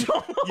to beat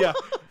you. Yeah.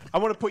 I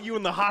want to put you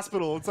in the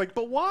hospital. It's like,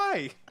 but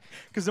why?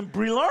 Because I'm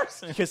Brie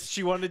Larson. Because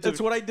she wanted to. That's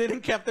what I did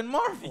in Captain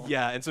Marvel.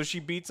 Yeah, and so she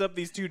beats up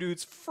these two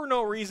dudes for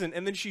no reason,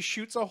 and then she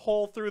shoots a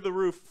hole through the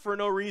roof for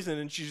no reason,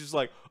 and she's just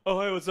like,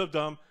 oh, hey, what's up,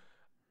 Dom?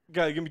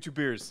 Gotta give me 2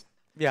 beers.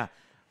 Yeah.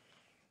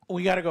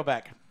 We got to go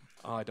back.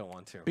 Oh, I don't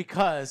want to.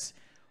 Because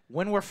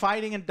when we're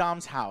fighting in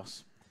Dom's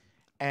house,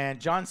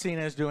 and John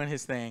Cena is doing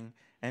his thing,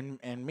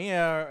 and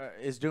Mia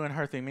is doing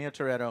her thing, Mia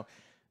Toretto,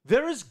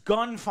 there is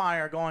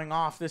gunfire going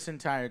off this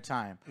entire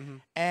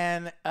time.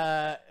 And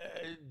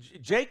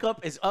Jacob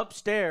is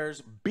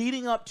upstairs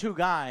beating up 2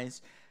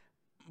 guys,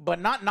 but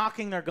not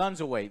knocking their guns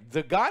away.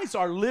 The guys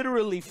are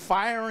literally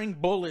firing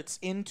bullets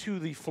into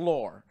the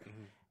floor.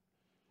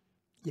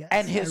 Yes,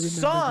 and his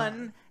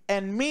son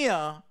and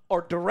Mia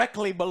are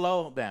directly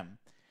below them.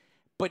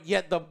 But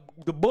yet the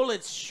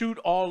bullets shoot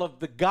all of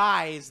the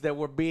guys that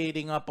were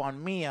beating up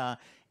on Mia,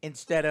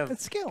 instead of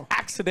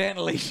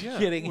accidentally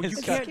getting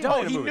his gun.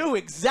 Oh, he knew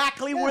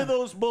exactly where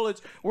those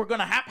bullets were going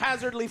to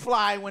haphazardly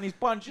fly when he's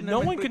punching them. No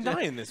one can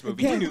die in this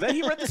movie. He knew that.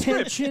 He read the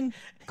script.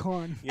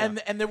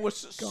 And there was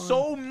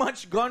so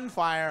much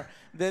gunfire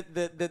that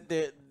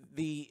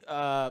the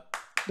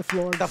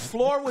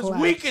floor was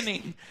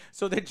weakening,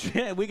 so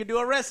that we could do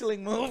a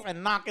wrestling move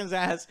and knock his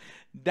ass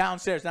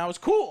downstairs. Now it was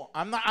cool.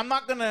 I'm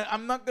not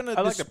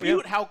gonna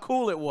dispute how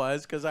cool it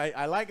was, because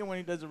I like it when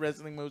he does the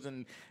wrestling moves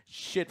and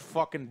shit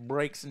fucking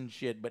breaks and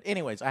shit. But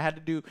anyways, I had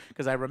to do,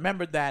 because I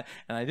remembered that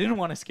and I didn't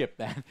want to skip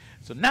that.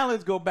 So now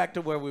let's go back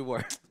to where we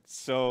were.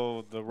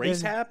 So the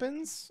race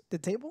happens. The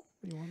table?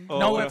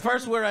 No, at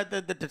first we're at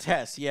the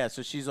test. Yeah.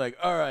 So she's like,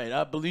 all right,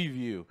 I believe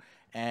you.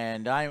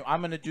 And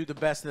I'm going to do the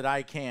best that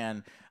I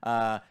can.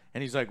 And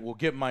he's like, well,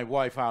 get my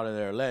wife out of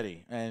there,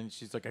 Letty. And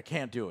she's like, I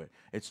can't do it.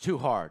 It's too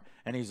hard.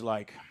 And he's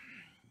like,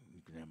 you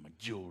can have my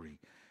jewelry.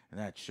 And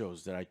that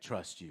shows that I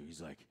trust you.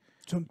 He's like,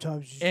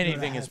 sometimes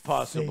anything is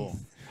possible.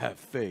 Have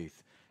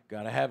faith.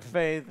 Got to have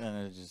faith.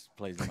 And it just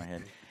plays in my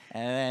head.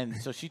 And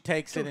then, so she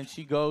takes it and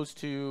she goes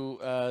to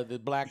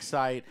the black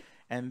site.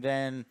 And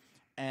then,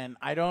 and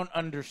I don't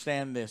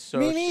understand this.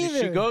 So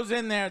she goes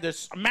in there.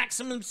 There's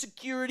maximum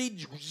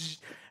security.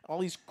 All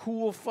these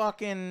cool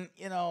fucking,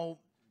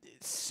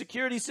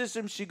 security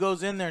systems. She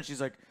goes in there and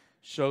she's like,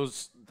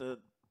 shows the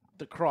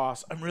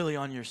cross. I'm really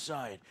on your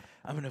side.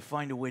 I'm going to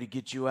find a way to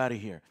get you out of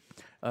here.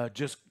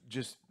 Just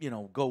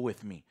go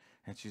with me.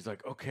 And she's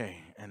like, okay.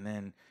 And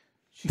then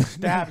she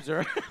stabs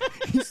her.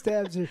 He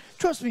stabs her.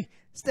 Trust me.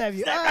 Stab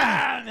you.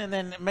 And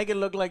then make it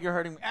look like you're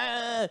hurting me.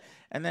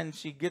 And then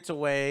she gets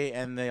away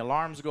and the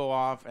alarms go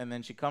off and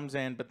then she comes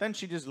in. But then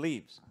she just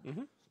leaves.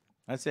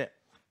 That's it.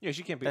 Yeah,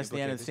 she can't be. That's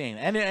the end of the scene.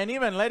 And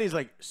even Letty's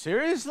like,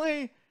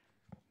 seriously?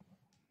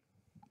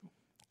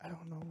 I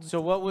don't know.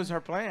 So what was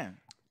her plan?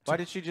 Why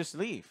did she just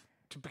leave?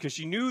 Because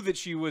she knew that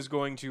she was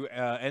going to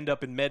end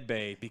up in med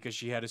bay because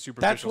she had a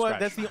superficial scratch.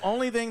 That's the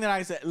only thing that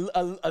I said.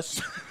 A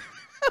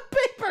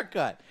paper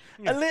cut.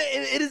 Yeah.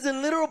 It is a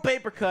literal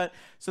paper cut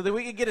so that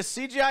we could get a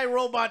CGI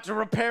robot to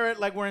repair it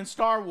like we're in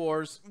Star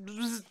Wars.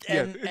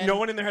 And no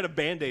one in there had a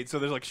Band-Aid, so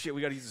they're like, shit,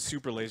 we got to use a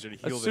super laser to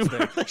heal this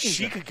thing.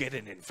 She could get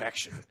an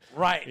infection.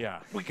 Right. Yeah.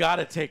 We got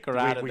to take her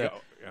out of there.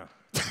 Yeah.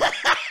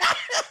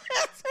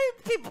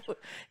 People,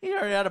 you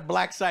already had a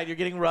black site. You're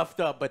getting roughed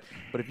up, but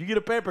if you get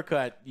a paper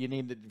cut, you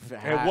need to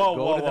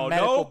go to the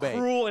medical bay. No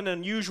cruel and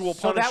unusual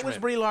punishment. So that was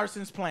Brie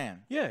Larson's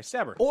plan. Yeah,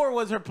 stab her. Or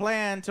was her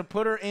plan to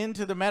put her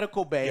into the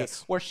medical bay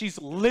where she's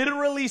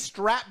literally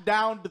strapped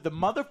down to the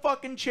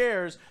motherfucking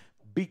chairs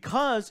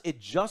because it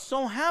just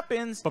so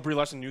happens. But Brie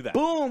Larson knew that.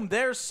 Boom!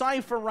 There's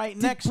Cypher right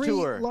next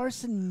to her. Did Brie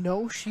Larson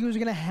know she was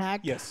gonna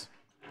hack? Yes.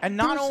 And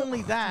not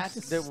only that,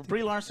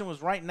 Brie Larson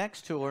was right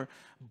next to her,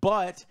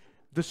 but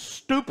the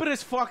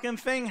stupidest fucking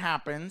thing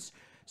happens.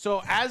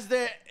 So as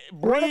the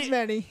one of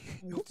many,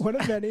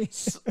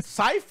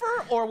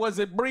 Cypher, or was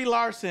it Brie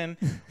Larson?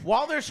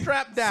 While they're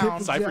strapped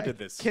down, Cypher did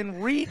this.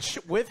 Can reach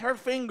with her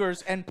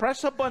fingers and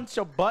press a bunch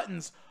of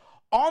buttons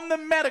on the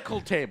medical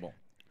table.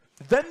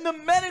 Then the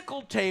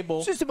medical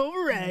table system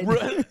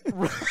override.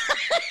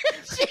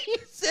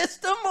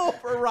 System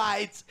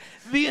overrides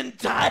the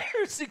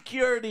entire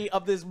security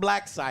of this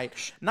black site.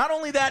 Not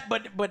only that,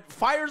 but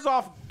fires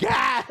off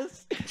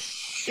gas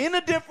in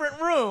a different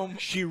room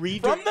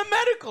from the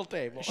medical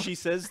table. She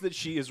says that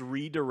she is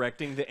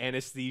redirecting the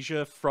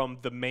anesthesia from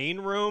the main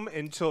room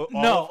into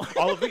all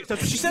of it.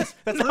 That's what she says.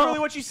 That's literally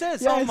what she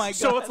says. Yes. Oh my god!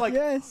 So it's like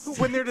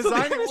when they're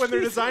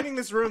designing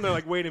this room, they're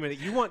like, wait a minute,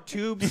 you want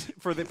tubes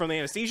from the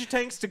anesthesia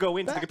tanks to go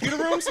into the computer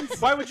rooms?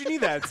 Why would you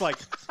need that? It's like,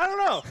 I don't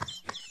know.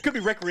 Could be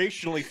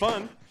recreationally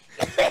fun.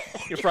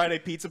 Your Friday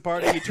pizza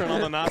party, you turn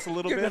on the NOS a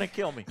little bit. You're gonna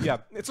kill me. Yeah,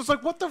 it's just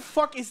like, what the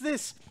fuck is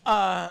this?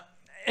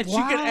 And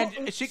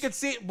she could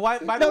see. By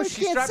the way,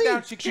 she's strapped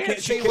down. She can't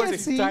see what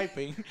she's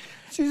typing.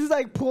 She's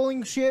like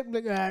pulling shit.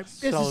 Like,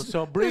 this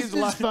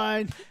is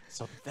fine.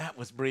 So that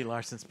was Brie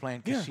Larson's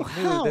plan because she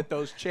knew that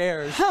those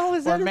chairs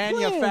was were that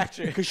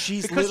manufactured. Because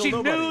she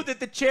knew that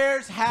the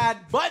chairs had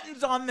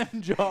buttons on them,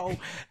 Joe,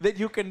 that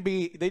you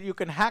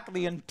can hack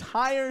the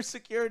entire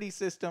security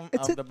system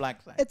of the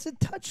black site. It's a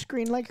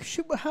touchscreen. Like,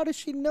 how does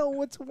she know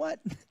what's what?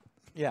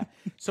 Yeah.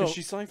 So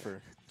she's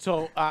Cypher.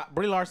 So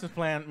Brie Larson's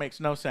plan makes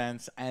no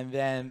sense, and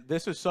then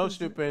this is so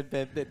stupid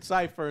that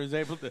Cypher is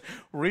able to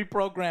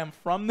reprogram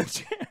from the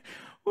chair.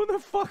 Who the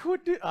fuck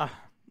would do?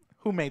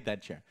 Who made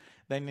that chair?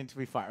 They need to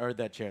be fired. Or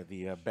that chair,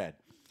 the bed.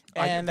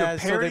 And the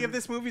parody of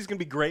this movie is going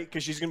to be great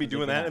because she's going to be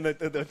doing that, and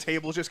the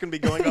table's just going to be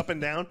going up and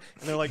down.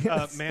 And they're like,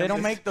 man. They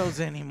don't make those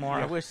anymore.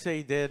 I wish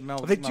they did.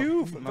 They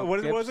do.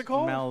 What was it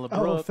called? Mel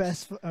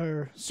Brooks.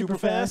 Super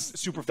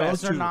Fast.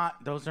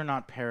 Those are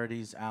not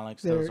parodies,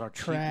 Alex. They're those are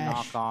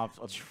trash. cheap knockoffs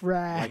of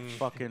like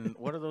fucking.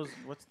 What are those?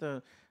 What's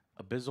the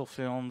Abyssal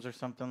Films or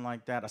something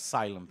like that?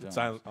 Asylum Films.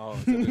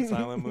 It's an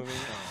Asylum movie?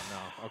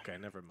 Oh, no. Okay,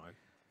 never mind.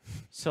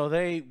 So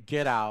they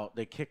get out.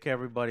 They kick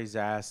everybody's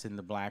ass in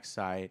the black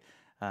site.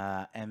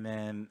 And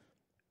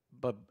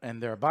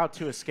they're about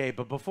to escape,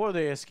 but before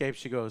they escape,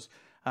 she goes,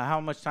 "How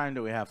much time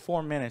do we have?"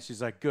 4 minutes.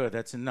 She's like, "Good,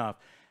 that's enough."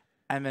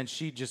 And then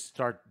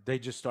they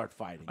just start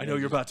fighting. I know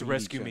you're about to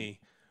rescue me,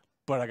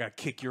 but I gotta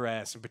kick your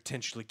ass and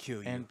potentially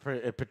kill you, and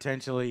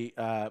potentially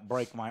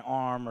break my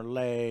arm or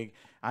leg.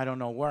 I don't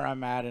know where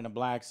I'm at in a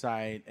black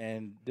site,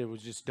 and it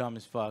was just dumb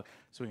as fuck.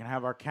 So we can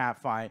have our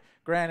cat fight.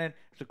 Granted,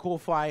 it's a cool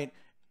fight.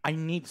 I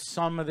need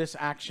some of this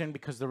action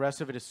because the rest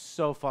of it is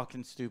so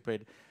fucking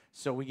stupid.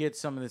 So we get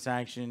some of this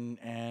action,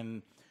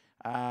 and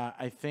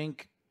I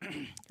think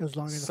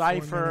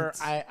Cypher,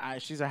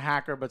 she's a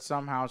hacker, but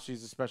somehow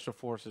she's a special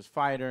forces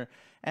fighter,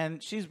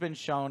 and she's been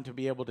shown to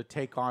be able to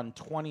take on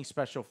 20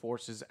 special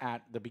forces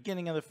at the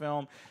beginning of the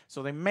film.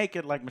 So they make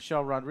it like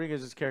Michelle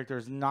Rodriguez's character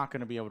is not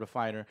going to be able to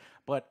fight her,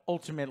 but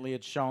ultimately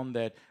it's shown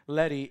that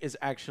Letty is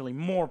actually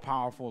more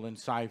powerful than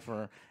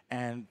Cypher,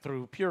 and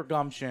through pure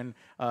gumption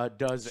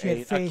does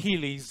an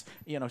Achilles.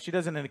 You know, she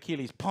does an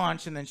Achilles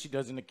punch, and then she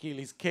does an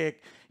Achilles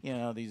kick. You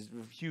know, these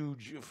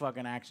huge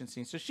fucking action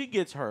scenes. So she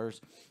gets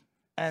hers,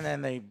 and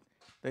then they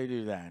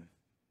do that.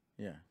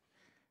 Yeah.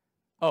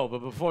 Oh, but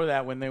before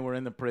that, when they were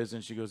in the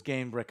prison, she goes,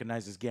 "Game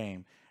recognizes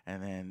game,"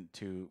 and then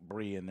to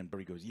Brie, and then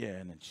Brie goes, "Yeah,"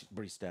 and then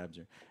Brie stabs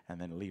her,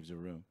 and then leaves the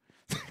room.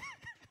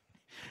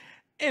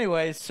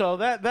 Anyway, so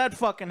that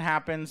fucking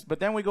happens, but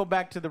then we go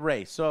back to the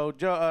race. So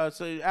Joe,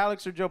 so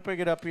Alex or Joe, pick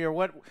it up here.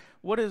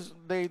 What is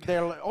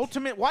their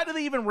ultimate? Why do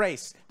they even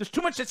race? There's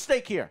too much at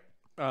stake here.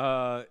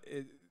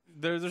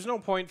 There's no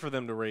point for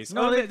them to race.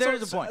 No,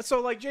 there's a point. So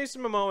like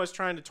Jason Momoa is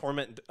trying to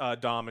torment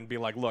Dom and be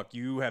like, "Look,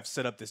 you have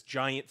set up this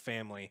giant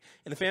family,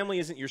 and the family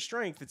isn't your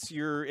strength; it's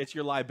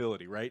your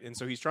liability, right?" And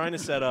so he's trying to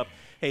set up,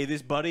 "Hey,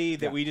 this buddy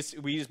that we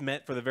just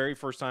met for the very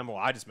first time. Well,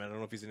 I just met. I don't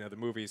know if he's in other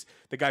movies.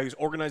 The guy who's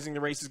organizing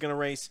the race is going to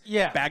race.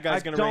 Yeah, bad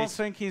guy's going to race. I don't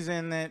think he's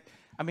in it.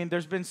 I mean,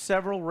 there's been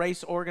several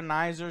race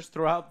organizers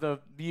throughout the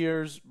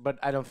years, but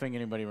I don't think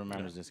anybody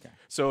remembers this guy.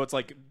 So it's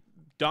like."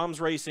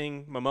 Dom's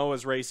racing,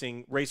 Momoa's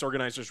racing, race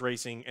organizers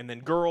racing, and then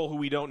girl, who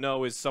we don't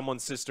know is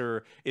someone's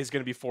sister, is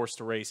going to be forced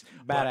to race.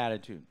 Bad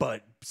attitude.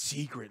 But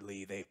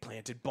secretly, they've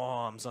planted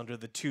bombs under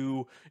the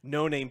two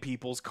no-name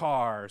people's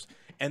cars.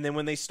 And then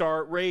when they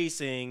start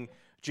racing,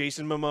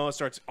 Jason Momoa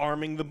starts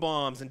arming the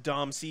bombs, and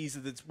Dom sees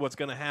that it's what's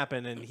going to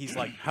happen, and he's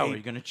like, "How are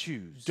you going to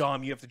choose?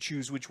 Dom, you have to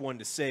choose which one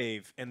to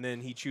save." And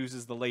then he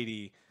chooses the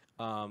lady,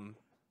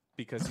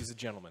 because he's a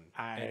gentleman.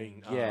 I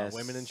guess.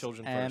 Women and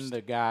children first. And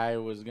the guy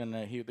was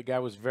the guy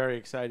was very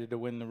excited to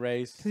win the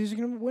race. He's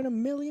gonna win $1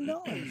 million.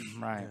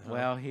 Right.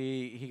 Well,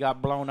 he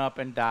got blown up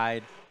and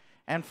died.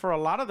 And for a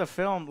lot of the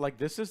film, like,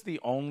 this is the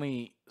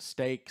only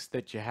stakes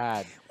that you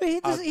had.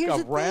 Wait,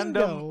 a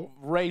random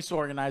race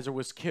organizer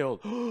was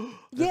killed. The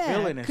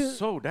villain is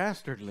so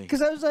dastardly.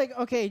 Because I was like,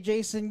 okay,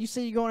 Jason, you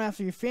say you're going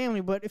after your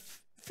family, but it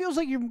feels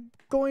like you're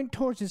going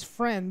towards his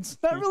friends,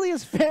 not really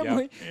his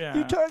family. Yeah.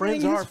 You're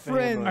targeting his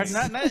friends.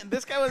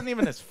 This guy wasn't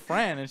even his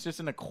friend. It's just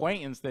an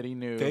acquaintance that he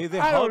knew. They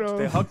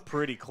hugged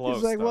pretty close.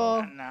 He's like,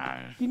 well,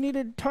 you need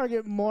to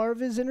target more of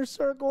his inner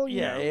circle.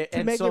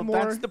 To make it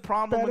more that's the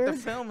problem better. with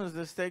the film is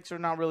the stakes are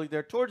not really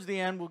there. Towards the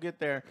end, we'll get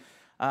there.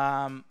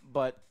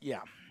 But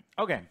yeah,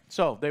 okay.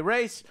 So they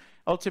race.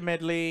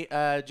 Ultimately,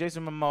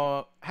 Jason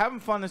Momoa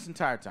having fun this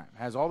entire time.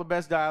 Has all the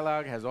best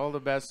dialogue. Has all the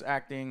best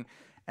acting.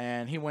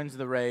 And he wins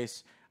the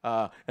race.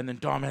 And then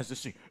Dom has to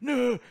see,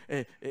 no,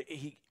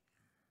 he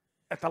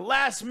at the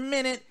last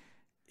minute,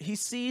 he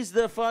sees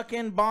the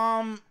fucking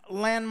bomb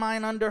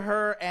landmine under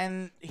her,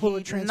 and he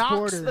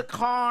knocks the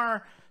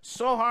car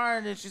so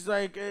hard, and she's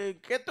like,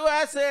 "Get tu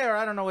ese," or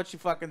I don't know what she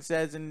fucking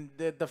says, and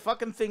the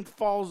fucking thing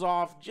falls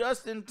off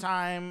just in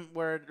time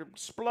where it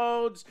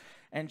explodes,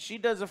 and she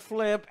does a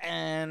flip,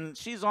 and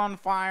she's on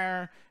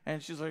fire,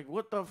 and she's like,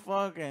 "What the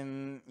fuck?"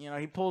 And you know,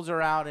 he pulls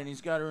her out, and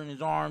he's got her in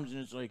his arms,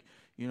 and it's like,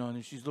 you know,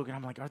 and she's looking.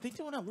 I'm like, are they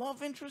doing a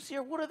love interest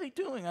here? What are they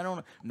doing? I don't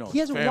know. No, he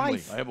has a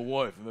wife. I have a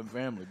wife. I have a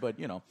family. But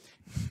you know,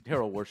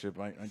 hero worship.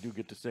 I do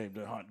get to save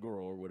the hot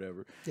girl or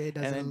whatever. Yeah, he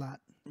does it a lot.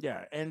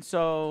 Yeah, and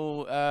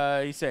so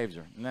he saves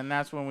her. And then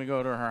that's when we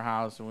go to her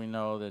house, and we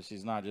know that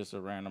she's not just a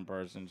random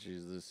person.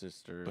 She's the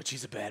sister. But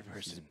she's a bad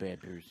person. She's a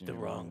bad person. The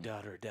wrong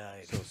daughter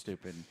died. So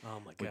stupid.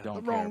 Oh, my God.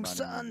 The wrong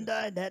son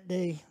died that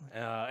day.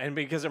 And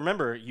because,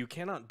 remember, you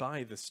cannot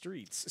buy the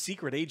streets.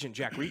 Secret agent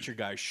Jack Reacher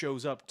guy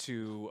shows up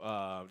to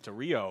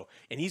Rio,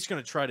 and he's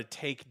going to try to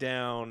take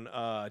down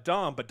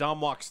Dom, but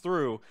Dom walks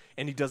through,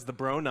 and he does the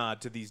bro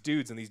nod to these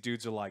dudes, and these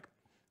dudes are like,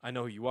 I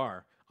know who you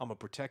are. I'm going to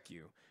protect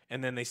you.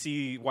 And then they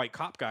see White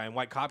Cop Guy, and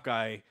White Cop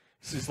Guy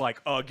is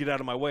like, "Oh, get out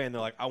of my way!" And they're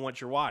like, "I want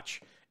your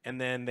watch." And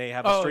then they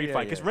have a street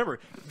fight. Because remember,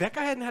 that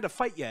guy hadn't had a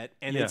fight yet,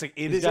 and it's like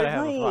it is a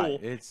rule.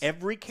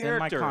 Every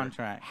character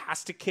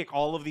has to kick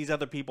all of these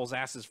other people's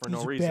asses for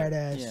no reason.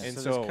 Badass. Yeah, and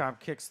so this cop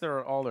kicks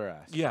all their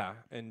ass. Yeah,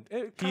 and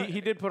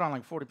he did put on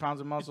like 40 pounds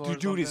of muscle. The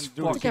dude is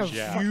fucking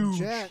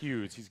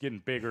huge. He's getting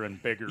bigger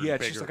and bigger. Yeah,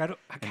 and it's just like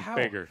how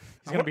bigger.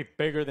 He's gonna be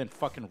bigger than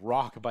fucking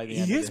Rock by the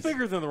end. He of is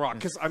bigger than the Rock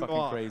because I'm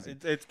crazy.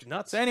 It's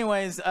nuts. So,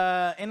 anyways,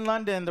 in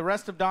London, the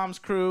rest of Dom's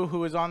crew,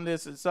 who is on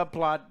this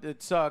subplot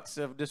that sucks,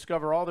 have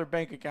discovered all their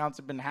bank accounts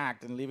have been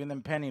hacked and leaving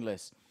them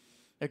penniless,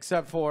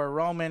 except for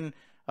Roman.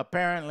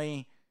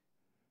 Apparently,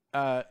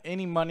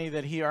 any money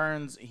that he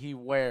earns, he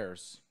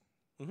wears.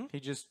 He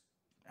just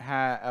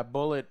had a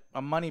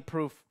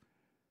bulletproof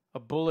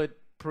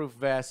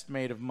vest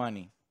made of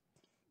money.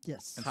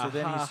 Yes. And so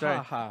then he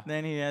starts.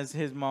 Then he has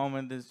his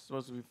moment that's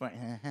supposed to be funny,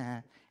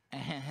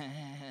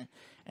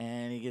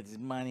 and he gets his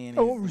money.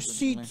 And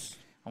receipts.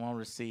 I want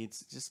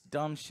receipts. Just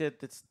dumb shit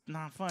that's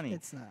not funny.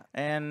 It's not.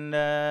 And,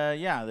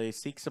 yeah, they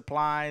seek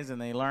supplies, and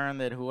they learn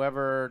that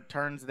whoever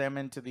turns them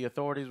into the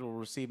authorities will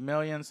receive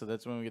millions. So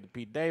that's when we get the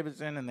Pete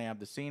Davidson, and they have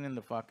the scene in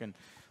the fucking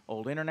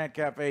old internet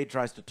cafe. He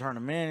tries to turn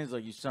him in. He's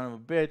like, "You son of a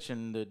bitch,"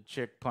 and the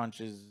chick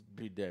punches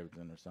Pete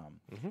Davidson or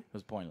something. It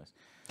was pointless.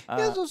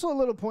 There's also a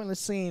little pointless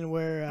scene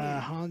where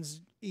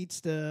Hans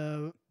eats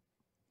the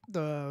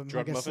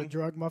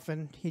drug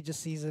muffin. He just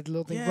sees a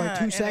little thing for like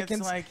 2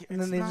 seconds,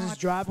 and then they just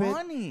drop it.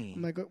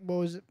 I'm like, what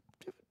was it?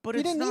 But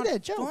you didn't need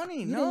that joke.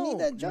 Funny. You didn't need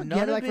that joke. You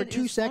had it like for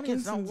 2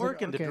 seconds. It's not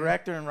working. Like, okay. The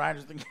director and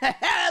writers think, the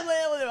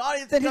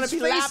audience then is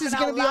his gonna be face is laughing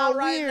gonna be out all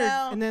loud weird, right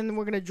now. and then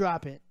we're gonna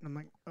drop it. I'm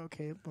like,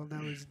 okay, well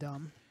that was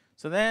dumb.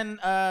 So then,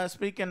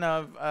 speaking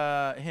of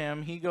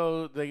him,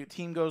 the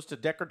team goes to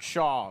Deckard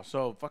Shaw.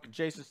 So fucking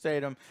Jason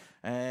Statham,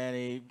 and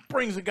he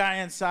brings the guy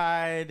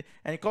inside,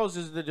 and he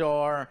closes the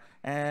door,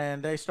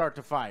 and they start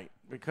to fight.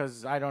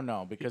 Because I don't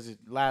know, because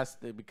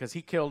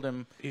he killed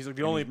him. He's like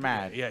he's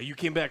mad. Yeah, you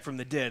came back from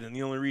the dead, and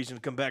the only reason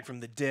to come back from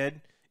the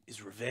dead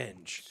is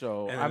revenge.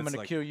 So I'm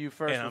gonna kill you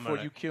first before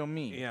you kill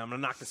me. Yeah, I'm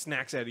gonna knock the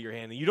snacks out of your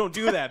hand, and you don't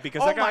do that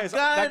because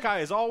that guy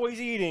is always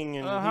eating,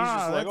 and he's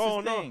just like,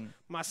 "Oh no,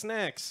 my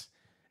snacks."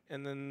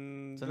 And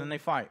then they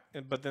fight.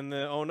 But then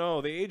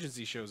the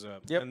agency shows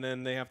up. Yep. And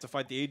then they have to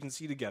fight the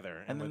agency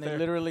together. And then they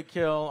literally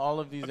kill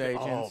all of these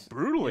agents. Oh,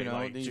 brutally. You know,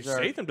 like,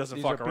 Statham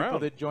doesn't fuck around. These are people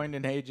that joined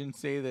an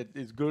agency that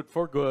is good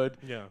for good.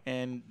 Yeah.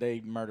 And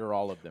they murder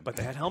all of them. But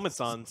they had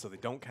helmets on, so they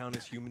don't count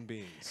as human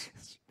beings.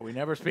 We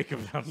never speak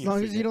of them. As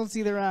long as you don't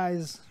see their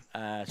eyes.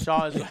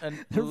 Shaw is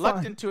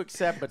reluctant to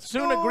accept, but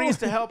soon agrees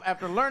to help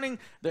after learning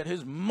that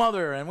his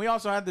mother. And we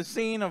also had the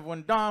scene of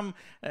when Dom,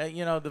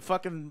 the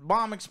fucking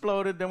bomb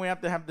exploded. Then we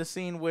have to have the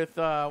scene with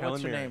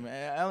what's her name?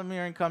 Ellen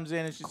Mirren comes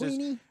in and she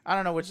says, I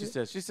don't know what she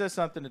says. She says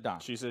something to Dom.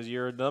 She says,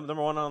 "You're number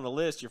one on the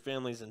list. Your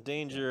family's in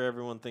danger.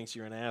 Everyone thinks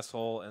you're an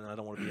asshole, and I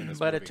don't want to be in this."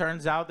 But movie. It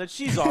turns out that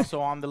she's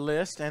also on the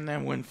list. And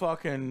then when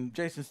fucking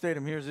Jason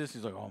Statham hears this,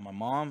 he's like, "Oh, my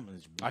mom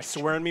is." I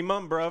swear on me,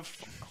 mom, bruv.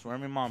 I swear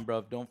on me, mom,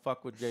 bruv. Don't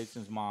fuck with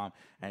Jason's mom.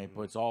 And he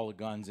puts all the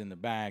guns in the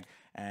bag,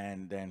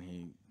 and then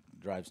he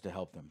drives to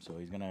help them. So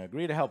he's going to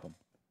agree to help him.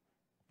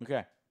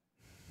 Okay.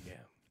 Yeah.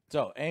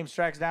 So Ames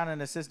tracks down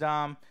and assists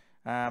Dom,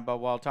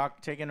 but while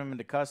taking him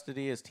into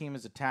custody, his team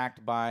is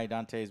attacked by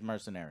Dante's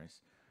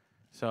mercenaries.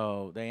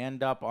 So they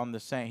end up on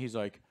the same. He's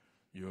like,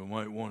 "You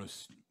might want to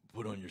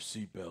put on your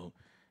seatbelt."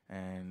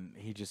 And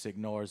he just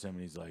ignores him,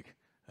 and he's like,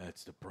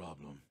 "That's the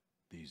problem.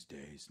 These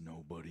days,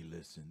 nobody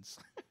listens."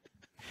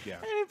 Yeah.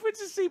 And he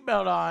puts his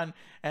seatbelt on,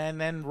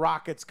 and then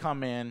rockets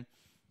come in.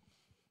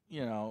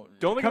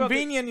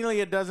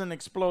 Conveniently, it doesn't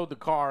explode the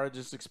car. It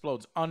just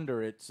explodes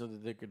under it so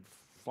that they could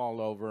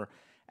fall over.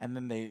 And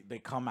then they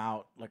come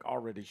out, like,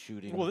 already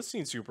shooting. Well, this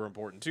scene's super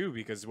important, too,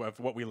 because of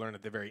what we learn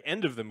at the very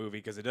end of the movie,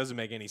 because it doesn't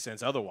make any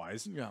sense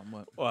otherwise. Yeah,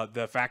 what?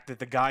 The fact that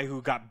the guy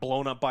who got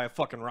blown up by a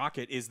fucking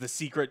rocket is the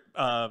secret,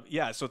 so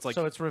it's like...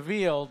 So it's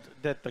revealed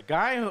that the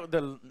guy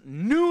the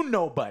new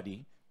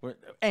nobody,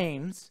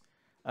 Ames...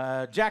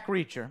 Jack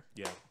Reacher.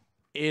 Yeah.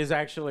 Is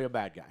actually a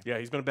bad guy. Yeah,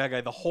 he's been a bad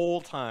guy the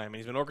whole time, and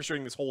he's been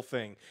orchestrating this whole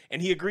thing.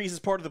 And he agrees as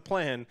part of the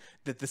plan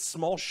that this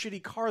small,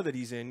 shitty car that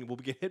he's in will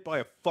get hit by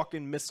a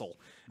fucking missile.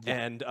 Yeah.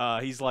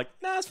 And he's like,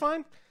 nah, it's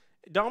fine.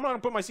 I'm not going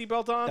to put my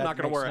seatbelt on. I'm not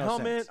going to wear a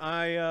helmet.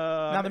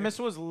 Now, the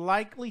missile was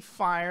likely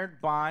fired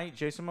by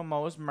Jason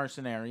Momoa's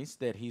mercenaries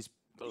that he's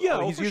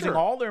using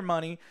all their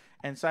money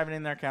and siphoning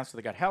in their accounts. So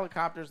they got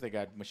helicopters, they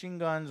got machine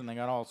guns, and they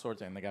got all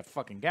sorts of, and they got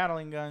fucking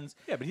Gatling guns.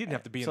 Yeah, but he didn't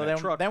have to be in that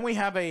truck. Then we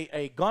have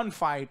a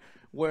gunfight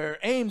where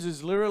Ames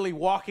is literally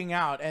walking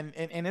out, and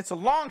it's a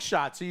long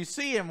shot. So you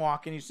see him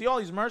walking, you see all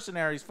these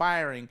mercenaries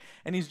firing,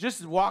 and he's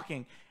just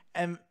walking,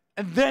 and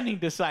then he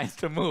decides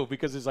to move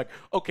because he's like,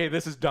 okay,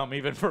 this is dumb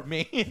even for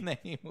me. And then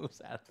he moves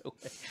out of the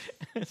way.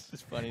 It's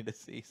just funny to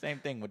see. Same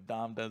thing with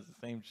Dom does the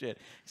same shit,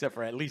 except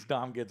for at least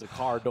Dom gets a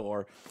car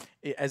door.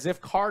 As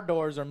if car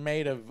doors are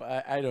made of,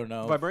 I don't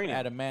know,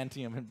 vibranium.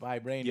 Adamantium and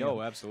vibranium.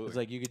 Yo, absolutely. It's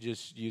like you could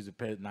just use a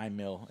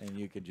 9mm and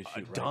you could just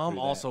shoot right Dom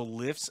through also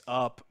lifts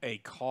up a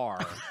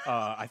car.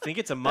 I think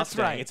it's a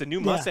Mustang. Right. It's a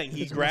new Mustang.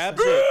 He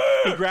grabs it.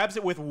 He grabs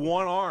it with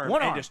one arm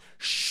and just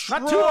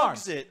not 2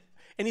 arms. It.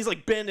 And he's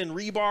like bending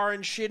rebar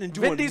and shit and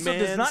doing Vin Diesel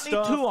does not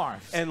stuff. need 2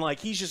 arms. And like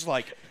he's just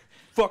like,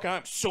 fuck,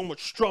 I'm so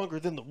much stronger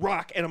than The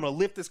Rock, and I'm gonna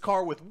lift this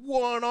car with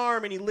one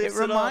arm. And he lifts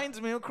it up. It reminds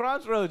me of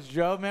Crossroads,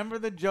 Joe. Remember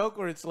the joke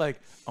where it's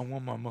like, I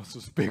want my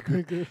muscles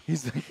bigger.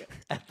 He's like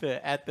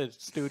at the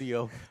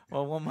studio, I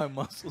want my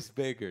muscles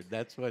bigger.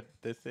 That's what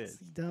this is.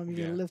 Dumb,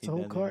 you gonna lift the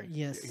whole car?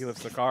 Yes. He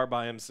lifts the car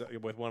by himself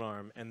with one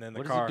arm, and then the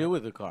what car. What does he do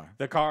with the car?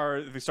 The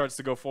car starts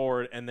to go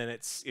forward, and then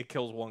it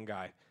kills one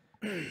guy.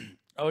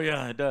 Oh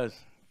yeah, it does.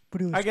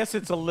 I guess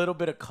it's a little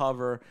bit of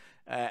cover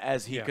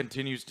as he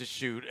continues to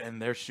shoot,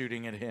 and they're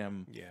shooting at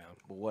him. Yeah.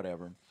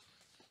 Whatever.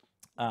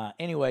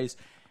 Anyways,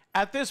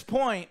 at this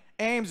point,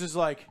 Ames is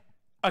like,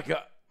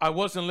 I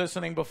wasn't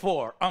listening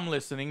before. I'm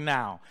listening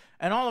now.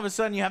 And all of a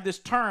sudden, you have this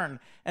turn.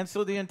 And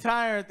so the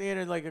entire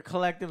theater, like,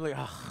 collectively,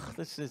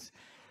 this is...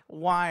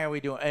 Why are we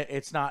doing it?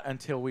 It's not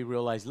until we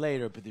realize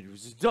later, but it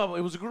was a double.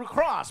 It was a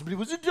cross, but it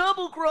was a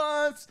double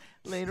cross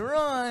later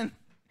on.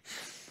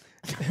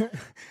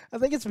 I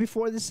think it's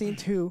before the scene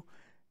too.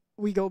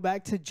 We go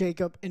back to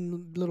Jacob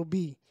and Little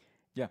B.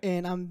 Yeah.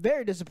 And I'm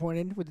very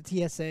disappointed with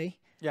the TSA.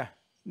 Yeah.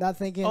 Not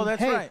thinking, oh,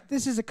 that's hey, right.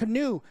 This is a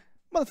canoe.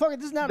 Motherfucker,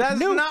 this is not that's a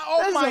canoe. Not,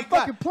 oh this my is a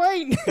fucking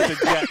plane.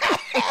 It's a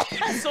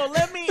jet. So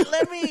let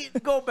me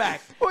go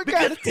back.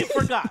 Because I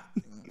forgot.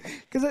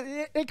 Because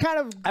it kind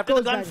of after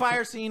the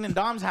gunfire scene in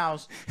Dom's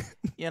house,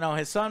 you know,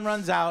 his son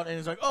runs out and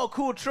he's like, "Oh,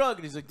 cool truck."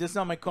 And he's like, "This is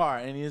not my car."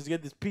 And he just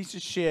get this piece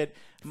of shit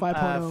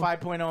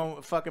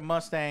 5.0 fucking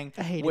Mustang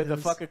with a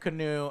fucking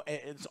canoe.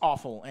 It's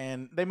awful,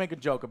 and they make a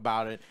joke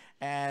about it.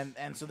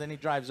 And so then he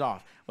drives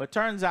off. Well, it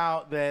turns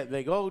out that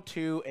they go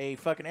to a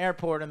fucking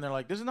airport and they're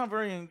like, "This is not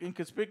very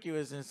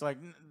inconspicuous." And it's like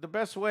the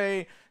best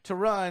way to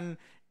run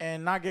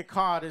and not get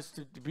caught is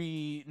to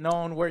be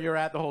known where you're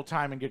at the whole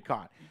time and get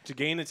caught. To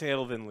gain a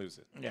tail, then lose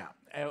it. Yeah,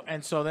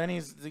 and so then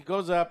he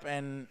goes up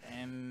and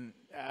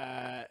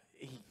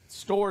he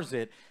stores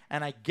it.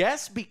 And I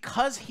guess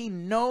because he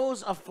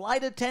knows a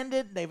flight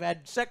attendant, they've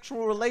had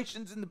sexual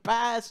relations in the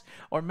past,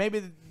 or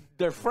maybe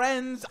they're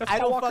friends. That's I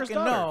Paul don't Walker's fucking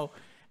daughter. know.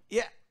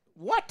 Yeah,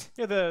 what?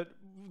 Yeah,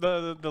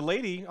 the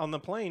lady on the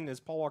plane is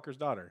Paul Walker's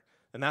daughter.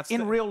 And that's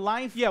in real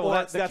life. Yeah, well,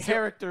 that's the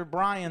character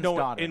Brian's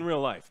daughter. In real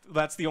life.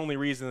 That's the only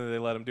reason that they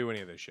let him do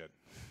any of this shit.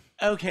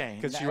 Okay,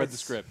 because she read the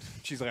script.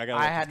 She's like,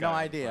 I had no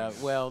idea.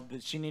 Well,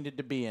 she needed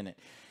to be in it.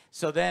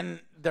 So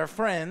then they're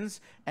friends,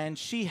 and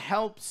she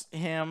helps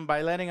him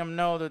by letting him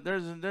know that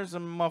there's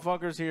some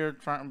motherfuckers here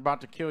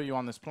about to kill you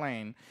on this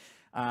plane.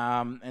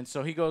 And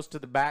so he goes to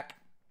the back,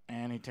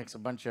 and he takes a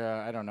bunch of,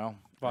 I don't know,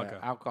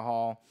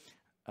 alcohol,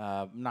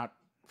 not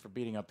for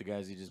beating up the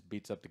guys. He just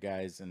beats up the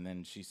guys, and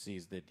then she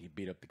sees that he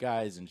beat up the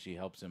guys, and she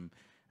helps him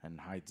and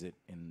hides it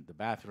in the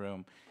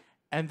bathroom.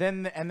 And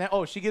then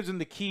she gives him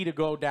the key to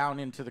go down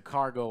into the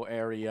cargo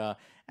area,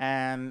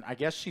 and I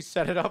guess she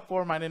set it up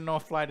for him. I didn't know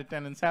if flight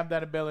attendants have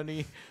that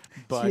ability,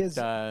 but she has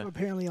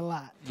apparently a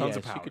lot. Tons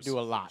of powers. She could do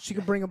a lot. She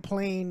could bring a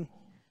plane,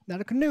 not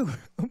a canoe,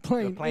 a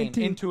plane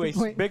into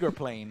a bigger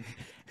plane.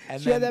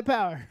 And she had that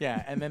power.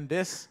 Yeah, and then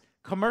this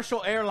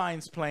commercial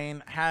airlines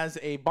plane has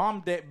a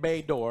bomb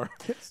bay door.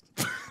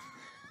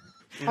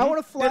 I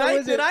want to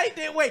fly. Did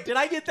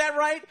I get that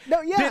right?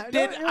 No, yeah.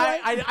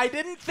 I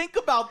didn't think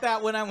about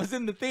that when I was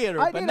in the theater.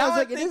 But now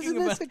I'm thinking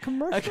about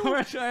a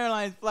commercial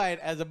airlines flight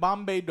as a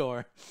bomb bay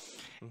door.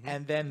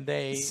 And then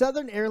they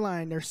Southern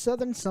Airline or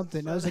Southern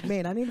something. I was like,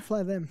 man, I need to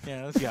fly them.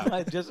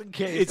 Yeah, just in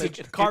case. It's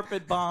a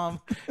carpet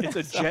bomb. It's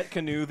a jet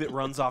canoe that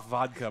runs off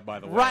vodka, by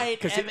the way.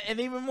 Right, and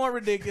even more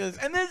ridiculous.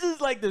 And this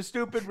is like the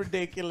stupid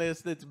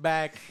ridiculous that's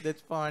back,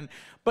 that's fun.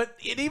 But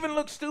it even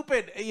looks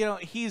stupid. You know,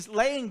 he's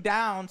laying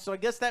down, so I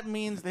guess that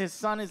means his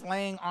son is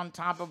laying on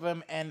top of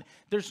him, and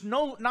there's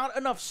not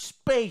enough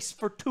space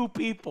for two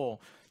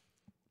people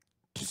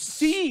to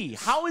see.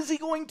 How is he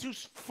going to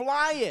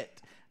fly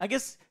it? I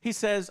guess he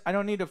says, I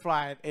don't need to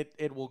fly it.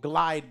 It will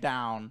glide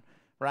down,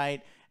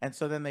 right? And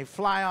so then they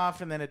fly off,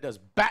 and then it does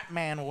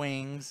Batman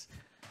wings.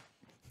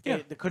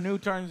 the canoe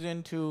turns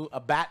into a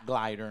bat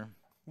glider.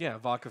 Yeah,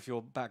 vodka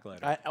fueled bat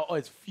glider.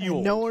 It's fueled.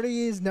 And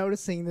nobody is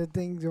noticing the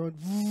thing going.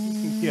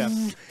 Yeah.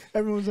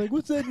 Everyone's like,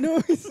 "What's that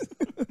noise?"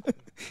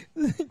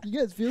 You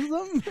guys feel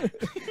something?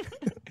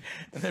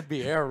 And there'd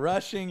be air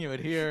rushing. You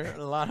would hear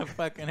a lot of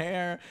fucking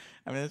air.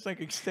 I mean, it's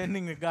like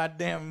extending the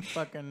goddamn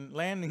fucking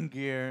landing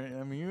gear.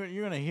 I mean,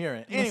 you're gonna hear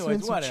it.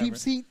 Anyways, whatever. Cheap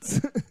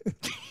seats.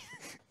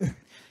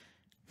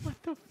 What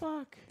the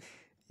fuck?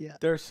 Yeah.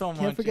 There's so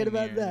much. Can't forget in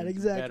about here. that.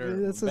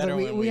 Exactly. That's better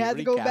like when we had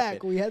to go recap back.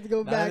 it. We had to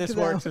go None back of to this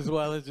that. works as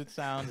well as it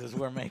sounds as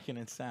we're making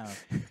it sound.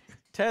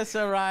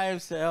 Tessa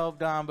arrives to help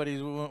Dom, but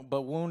he's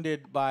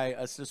wounded by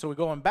us. So we're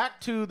going back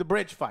to the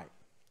bridge fight.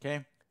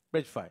 Okay,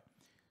 bridge fight.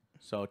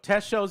 So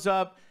Tess shows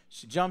up.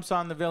 She jumps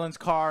on the villain's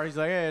car. He's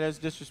like, "Hey, that's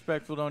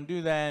disrespectful. Don't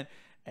do that."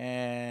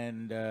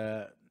 And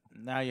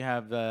now you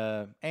have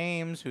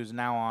Ames, who's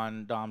now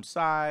on Dom's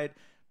side.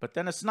 But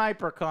then a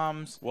sniper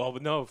comes. Well,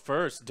 no.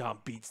 First, Dom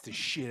beats the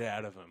shit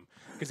out of him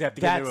because they have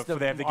to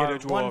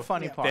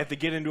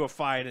get into a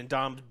fight, and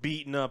Dom's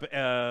beating up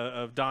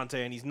of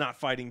Dante, and he's not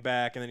fighting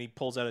back, and then he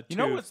pulls out a. You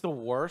know what's the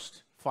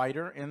worst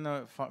fighter in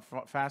the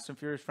Fast and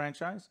Furious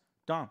franchise?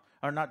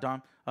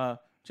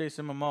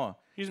 Jason Momoa.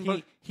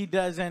 He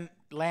doesn't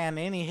land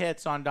any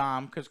hits on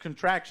Dom because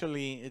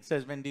contractually it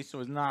says Vin Diesel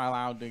is not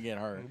allowed to get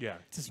hurt. Yeah,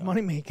 it's his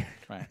moneymaker.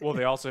 Right. Well,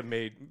 they also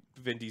made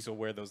Vin Diesel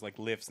wear those like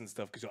lifts and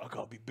stuff because I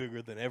gotta be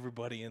bigger than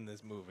everybody in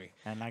this movie.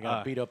 And I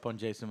got beat up on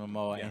Jason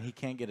Momoa, and he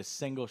can't get a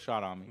single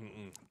shot on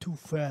me. Too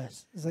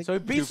fast. It's like, so he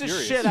beats the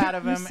shit out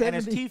of him, and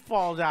his teeth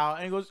falls out,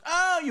 and he goes,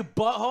 "Oh, you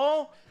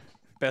butthole!"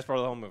 Best part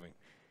of the whole movie.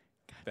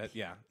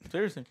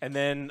 Seriously. And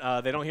then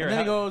they don't hear. And then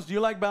he goes, "Do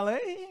you like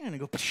ballet?" And he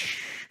goes. Psh.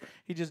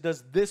 He just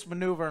does this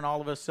maneuver, and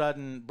all of a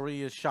sudden,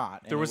 Bree is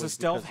shot. There was a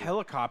stealth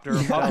helicopter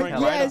hovering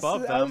right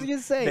above them. I was gonna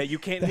say that you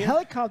can't. The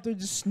helicopter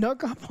just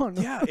snuck up on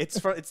them. Yeah, it's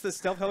the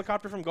stealth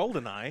helicopter from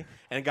GoldenEye,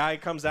 and a guy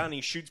comes out and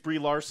he shoots Brie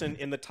Larson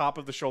in the top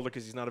of the shoulder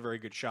because he's not a very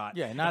good shot.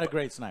 Yeah, not a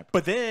great sniper.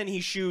 But then he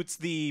shoots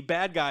the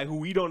bad guy who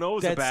we don't know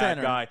is a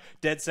bad guy,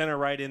 dead center,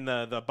 right in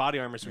the body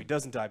armor, so he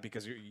doesn't die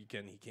because he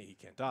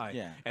can't die.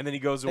 Yeah, and then he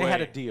goes away. They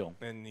had a deal,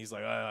 and he's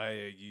like,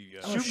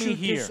 "Shoot me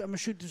here. I'm gonna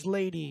shoot this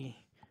lady."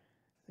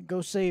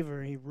 Go save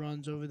her. He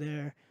runs over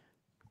there,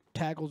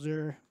 tackles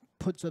her,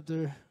 puts up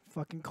the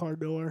fucking car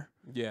door.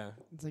 Yeah.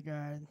 It's like, all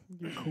right,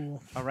 you're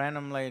cool. A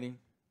random lady.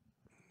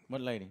 What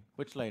lady?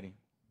 Which lady?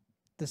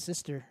 The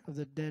sister of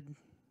the dead.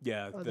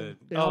 Yeah.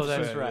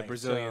 That's right. The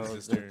Brazilian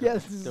sister.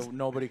 Yes.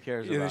 Nobody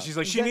cares about. She's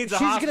like, she needs a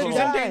hospital. She's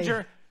in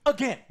danger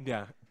again.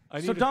 Yeah.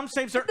 So Dom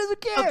saves her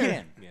doesn't care.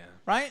 again. Yeah.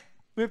 Right?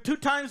 We have 2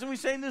 times that we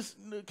say this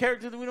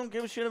character that we don't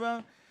give a shit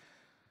about.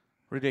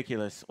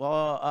 Ridiculous.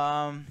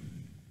 Well,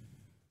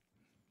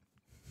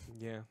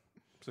 yeah.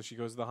 So she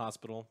goes to the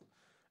hospital,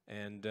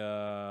 and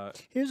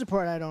here's the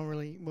part I don't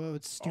really. Well,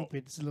 it's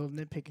stupid. It's a little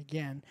nitpick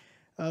again.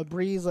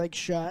 Bree's like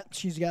shot.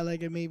 She's got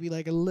like maybe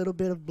a little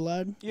bit of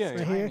blood. Yeah,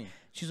 right here.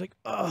 She's like,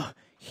 "Oh,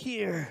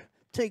 here,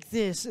 take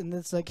this," and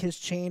it's like his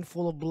chain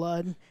full of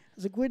blood. I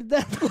was like, "Where did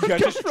that blood come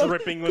just from?"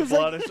 dripping with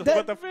blood. Like,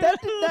 What the fuck?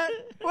 That did not.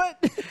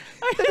 What?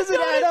 That doesn't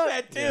add up.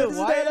 That too.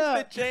 Why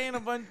is the chain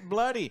a bunch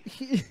bloody?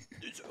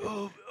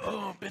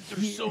 I've been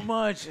through so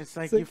much. It's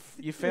like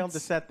you failed to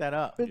set that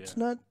up. It's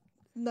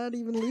not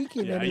even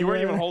leaking anywhere. You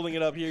weren't even holding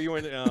it up here. You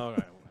weren't. All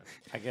right.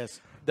 I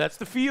guess that's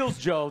the feels,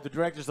 Joe. The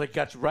director's like,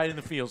 got you right in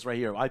the feels right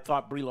here. I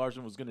thought Brie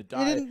Larson was going to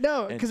die. I didn't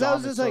know because I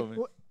was just like,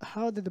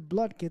 how did the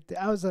blood get there?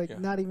 I was like,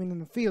 not even in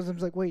the fields. I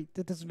was like, wait,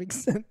 that doesn't make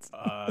sense.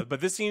 But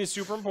this scene is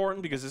super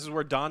important because this is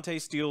where Dante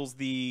steals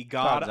the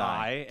God's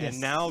Eye. And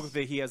now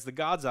that he has the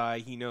God's Eye,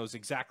 he knows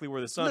exactly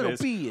where the sun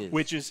is,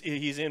 which is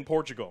he's in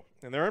Portugal.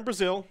 And they're in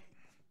Brazil.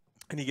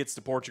 And he gets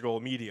to Portugal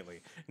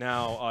immediately.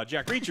 Now,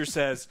 Jack Reacher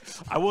says,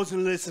 I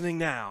wasn't listening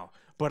now,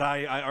 but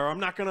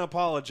I'm not going to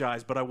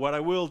apologize, but what I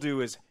will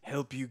do is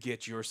help you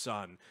get your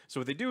son.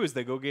 So what they do is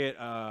they go get,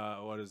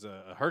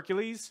 a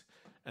Hercules,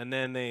 and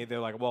then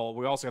they're like, well,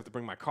 we also have to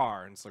bring my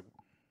car. And it's like,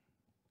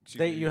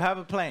 you have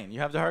a plane.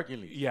 You have the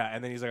Hercules. Yeah,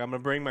 and then he's like, I'm going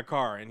to bring my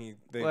car. And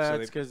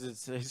it's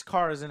because his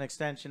car is an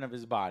extension of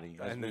his body.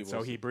 And then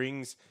so he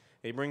brings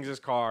his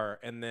car,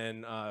 and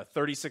then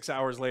 36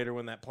 hours later,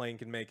 when that plane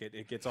can make it,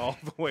 it gets all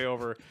the way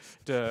over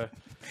to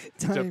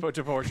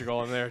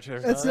Portugal. And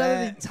that's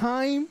not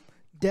time,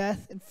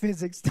 death, and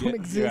physics don't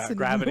exist in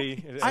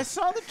gravity. I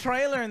saw the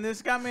trailer, and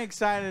this got me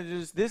excited.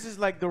 This is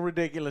like the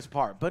ridiculous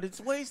part, but it's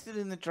wasted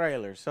in the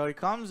trailer. So he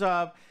comes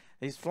up.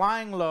 He's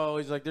flying low.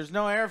 He's like, there's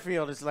no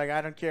airfield. It's like,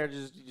 I don't care.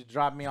 Just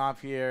drop me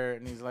off here.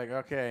 And he's like,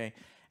 okay.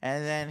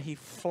 And then he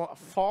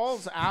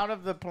falls out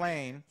of the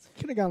plane.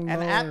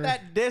 And at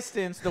that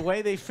distance, the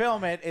way they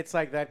film it, it's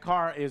like that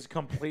car is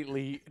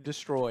completely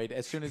destroyed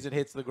as soon as it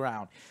hits the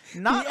ground.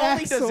 Not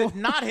only does it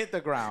not hit the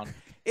ground,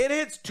 it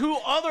hits 2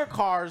 other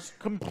cars,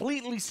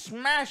 completely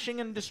smashing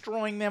and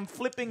destroying them,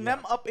 flipping them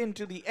up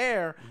into the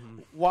air.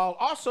 while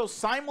also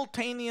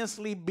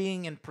simultaneously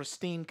being in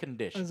pristine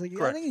condition. I was like,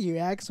 I think your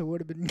axle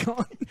would have been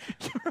gone.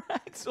 Your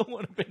axle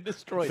would have been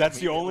destroyed. That's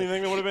the only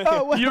thing that would have been.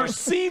 Oh, well. Your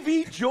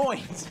CV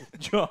joints,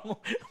 Joe,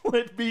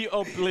 would be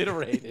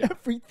obliterated.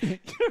 Everything.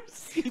 Your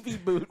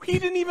CV boot. He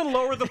didn't even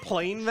lower the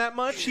plane that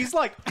much. He's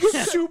like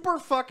super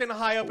fucking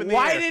high up in the air.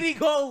 Why did he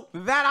go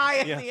that high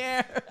in the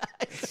air?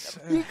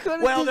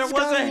 Well, there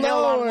was a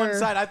hill on one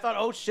side. I thought,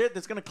 oh shit,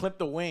 that's gonna clip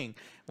the wing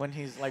when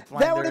he's like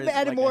flying. That would have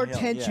added more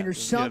attention or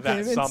something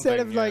instead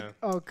of like,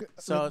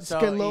 so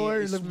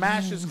lower. He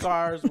smashes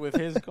cars with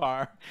his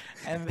car,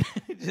 and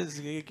then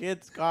he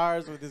hits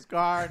cars with his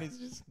car, and he's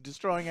just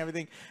destroying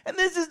everything. And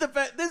this is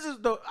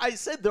the I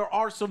said there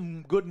are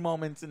some good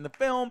moments in the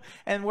film,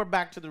 and we're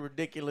back to the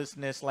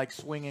ridiculousness, like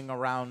swinging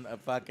around a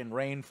fucking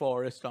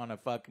rainforest on a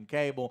fucking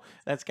cable.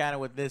 That's kind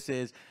of what this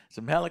is.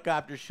 Some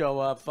helicopters show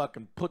up,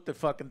 fucking put the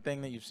fucking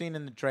thing that you've seen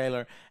in the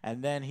trailer,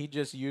 and then he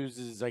just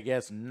uses, I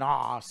guess,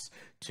 NOS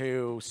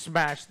to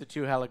smash the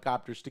two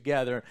helicopters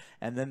together,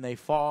 and then they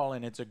fall,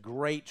 and it's a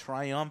great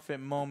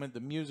triumphant moment. The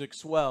music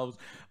swells,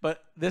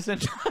 but this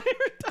entire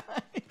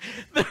time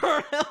there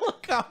are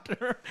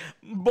helicopter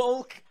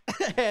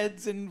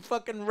bulkheads and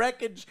fucking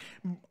wreckage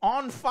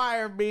on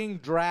fire being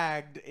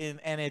dragged in,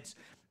 and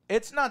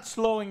it's not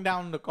slowing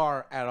down the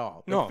car at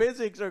all. The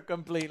physics are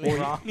completely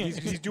wrong.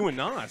 He's doing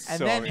NOS.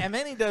 And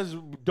then he does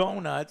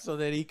donuts so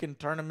that he can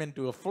turn them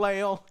into a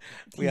flail.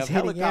 We have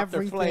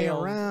helicopter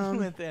flails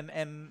around.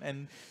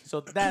 And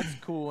so that's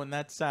cool, and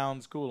that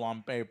sounds cool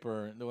on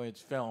paper. The way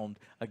it's filmed,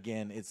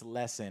 again, it's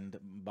lessened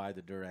by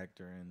the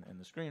director and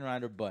the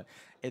screenwriter, but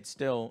it's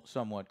still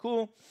somewhat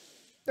cool.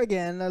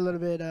 Again, a little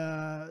bit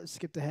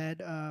skipped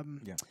ahead.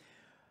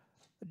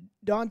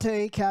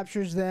 Dante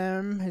captures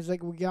them. He's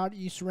like, we got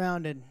you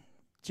surrounded.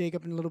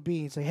 Jacob and Little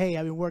B. He's like, hey,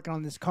 I've been working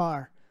on this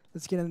car.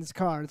 Let's get in this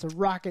car. It's a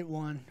rocket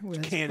one.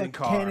 Cannon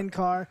car. Cannon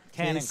car.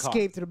 Cannon car.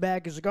 Escape to the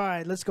back. He's like, all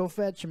right, let's go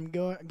fetch him,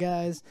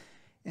 guys.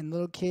 And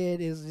little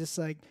kid is just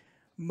like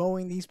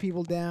mowing these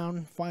people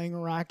down, firing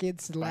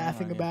rockets,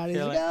 laughing about it.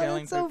 He's like, oh,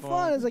 it's so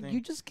fun. It's like,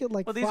 you just killed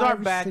like 5 these are or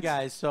bad 6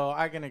 guys, so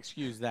I can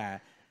excuse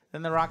that.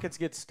 Then the rockets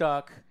get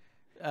stuck.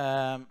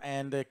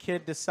 And the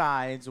kid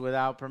decides,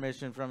 without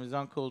permission from his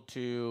uncle,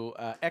 to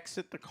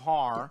exit the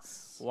car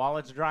while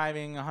it's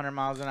driving 100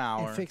 miles an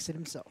hour. And fix it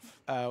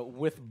himself.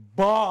 With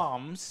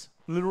bombs,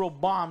 literal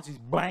bombs. He's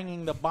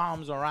banging the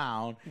bombs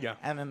around. Yeah.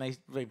 And then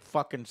they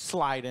fucking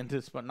slide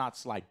into, but not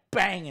slide,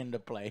 bang into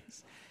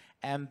place.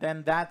 And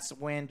then that's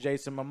when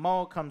Jason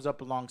Momoa comes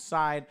up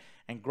alongside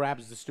and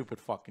grabs the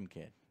stupid fucking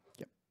kid.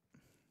 Yep.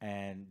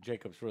 And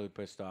Jacob's really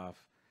pissed off.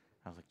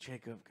 I was like,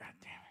 Jacob, God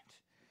damn it.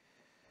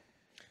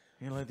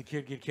 You let the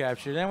kid get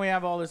captured. Then we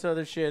have all this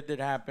other shit that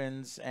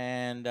happens,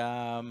 and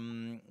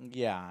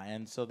yeah.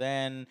 And so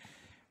then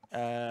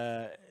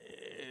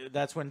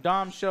that's when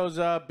Dom shows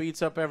up,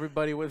 beats up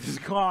everybody with his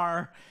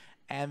car,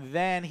 and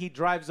then he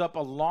drives up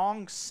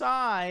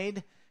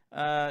alongside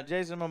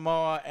Jason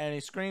Momoa, and he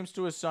screams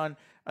to his son.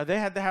 They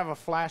had to have a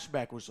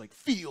flashback where it's like,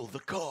 feel the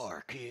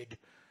car, kid.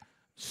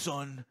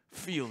 Son,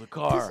 feel the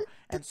car.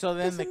 And so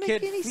then the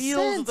kid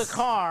feels the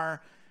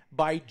car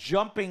by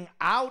jumping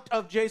out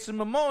of Jason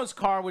Momoa's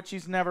car, which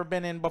he's never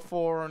been in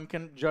before and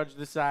can judge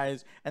the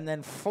size, and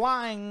then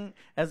flying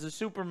as a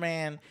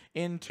Superman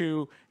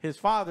into his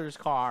father's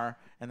car,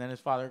 and then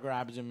his father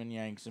grabs him and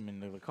yanks him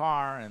into the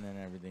car, and then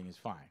everything is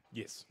fine.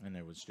 Yes. And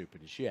it was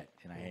stupid as shit,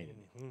 and I hated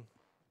it.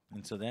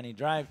 And so then he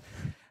drives,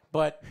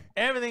 but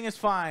everything is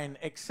fine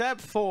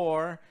except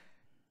for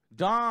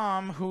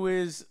Dom, who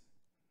is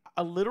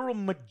a literal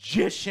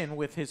magician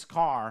with his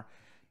car,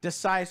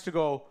 decides to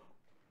go,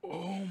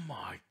 oh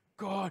my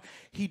God.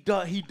 He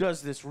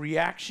does this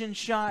reaction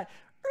shot,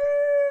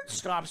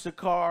 stops the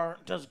car,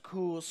 does a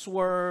cool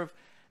swerve,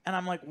 and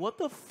I'm like, what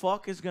the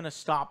fuck is going to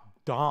stop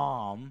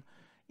Dom?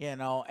 You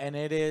know, and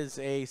it is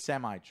a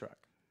semi-truck.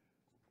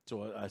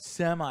 So a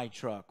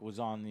semi-truck was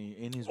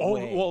in his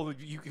way. Well,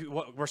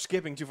 we're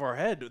skipping too far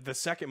ahead. The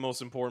second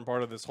most important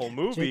part of this whole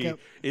movie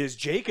is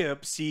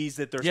Jacob sees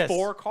that there's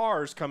 4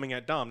 cars coming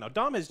at Dom. Now,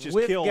 Dom has just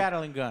killed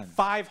Gatling gun.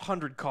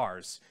 500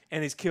 cars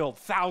and has killed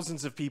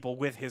thousands of people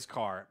with his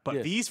car.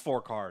 But these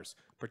 4 cars,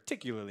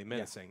 particularly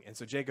menacing. And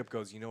so Jacob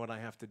goes, you know what I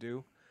have to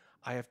do?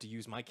 I have to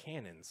use my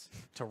cannons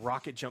to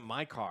rocket jump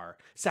my car,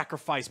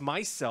 sacrifice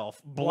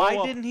myself, blow up.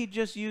 Why didn't he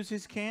just use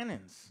his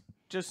cannons?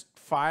 Just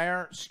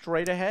fire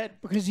straight ahead.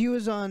 Because he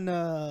was on...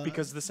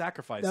 because of the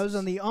sacrifices. That was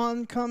on the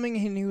oncoming,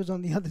 and he was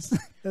on the other side.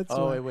 That's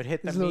why. It would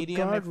hit the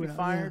medium if we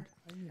fired?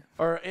 Yeah.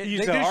 Or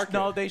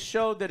they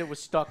showed that it was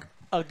stuck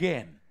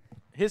again.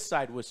 His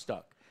side was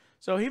stuck.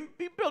 So he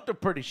built a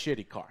pretty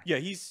shitty car. Yeah,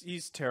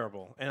 he's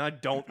terrible. And I'm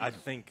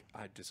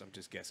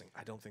just guessing.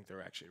 I don't think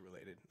they're actually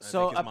related.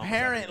 So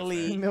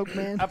apparently,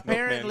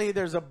 apparently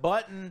there's a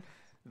button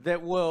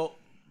that will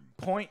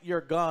point your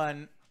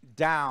gun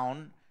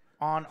down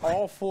on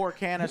all 4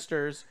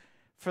 canisters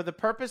for the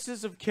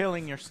purposes of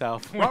killing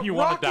yourself when you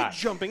want to die.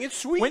 Jumping, it's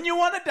sweet. When you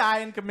want to die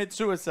and commit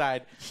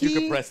suicide, you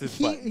can press this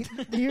button.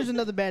 Here's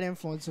another bad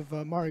influence of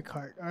Mario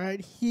Kart. All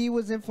right, he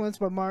was influenced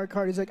by Mario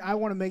Kart. He's like, I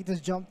want to make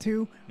this jump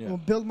too. I'm gonna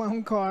build my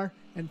own car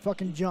and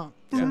fucking jump.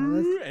 Yeah.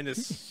 So and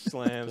just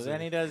slams. So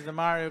then he does the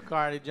Mario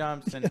Kart. He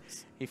jumps and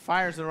he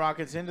fires the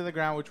rockets into the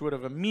ground, which would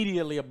have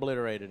immediately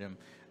obliterated him.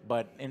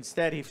 But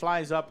instead, he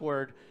flies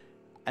upward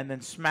and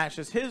then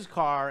smashes his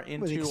car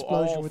into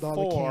all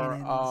four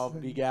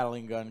of the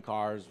Gatling gun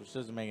cars, which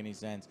doesn't make any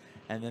sense.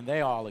 And then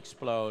they all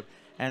explode.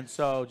 And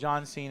so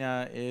John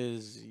Cena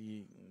is,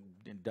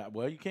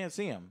 well, you can't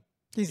see him.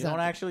 You don't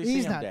actually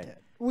see him dead.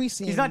 We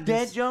see He's not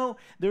dead, Joe.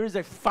 There is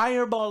a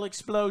fireball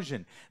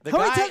explosion. The How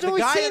many guy, times have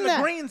we seen in the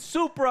that? green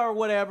Supra or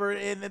whatever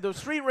in the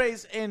street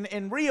race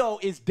in Rio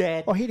is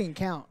dead. Oh, he didn't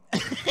count.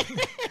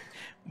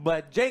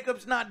 But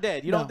Jacob's not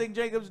dead. You don't think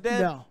Jacob's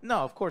dead? No. No,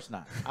 of course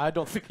not. I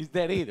don't think he's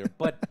dead either.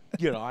 But,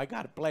 you know, I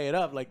got to play it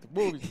up like the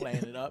movie's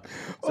playing it up.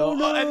 So, Oh,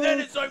 no. and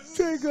then it's like,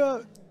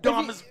 Jacob.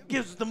 Thomas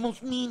gives the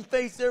most mean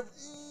face ever.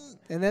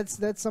 And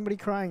that's somebody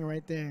crying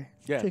right there.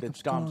 Yeah,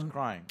 Jacob's Dom's gone.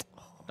 crying.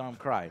 Dom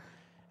cried.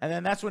 And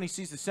then that's when he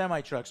sees the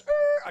semi-trucks.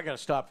 I got to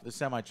stop for the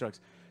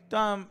semi-trucks.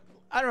 Dom,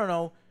 I don't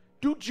know.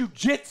 Do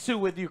jujitsu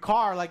with your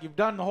car like you've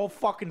done the whole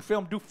fucking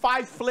film. Do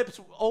 5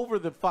 flips over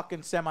the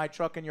fucking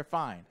semi-truck and you're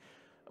fine.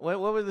 What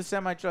were the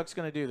semi-trucks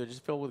going to do? They're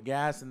just filled with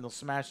gas and they'll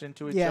smash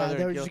into each other? Yeah,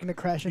 they were just going to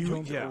crash into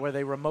him. Yeah. Were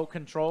they remote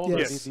controlled?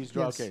 Yes. Yes. Yes.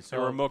 Okay, so They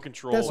were remote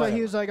control. That's why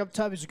he was like up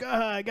top. He's like,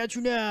 I got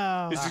you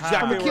now. This is I'm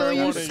exactly going to where I kill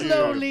you wanted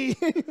slowly.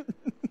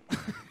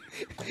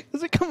 I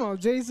was like, come on,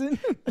 Jason.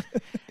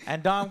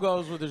 And Dom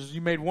goes with his,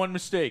 you made one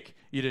mistake.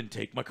 You didn't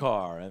take my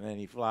car. And then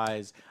he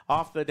flies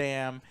off the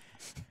dam.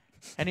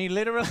 And he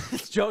literally,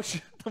 Joe,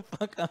 shut the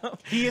fuck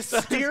up. He is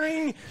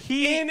steering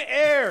in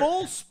air.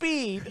 Full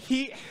speed.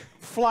 He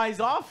flies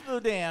off the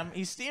dam.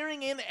 He's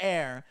steering in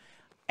air.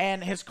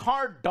 And his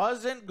car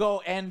doesn't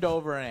go end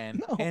over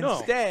end. No.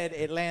 Instead,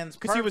 it lands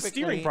Because he was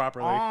perfectly steering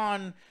properly.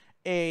 on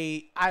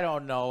a, I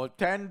don't know,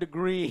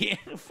 10-degree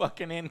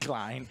fucking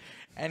incline.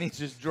 And he's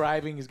just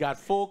driving. He's got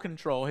full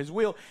control. His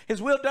wheel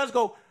does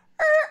go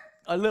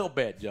a little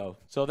bit, Joe.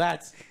 So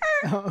that's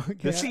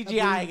the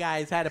CGI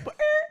guys had to put.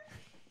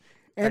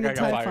 And the That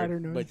guy got TIE fired, fider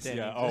noise.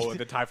 Yeah. Oh,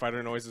 the TIE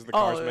Fighter noises the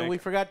cars make. We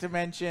forgot to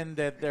mention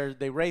that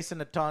they race in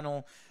a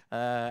tunnel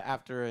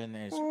after an.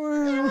 I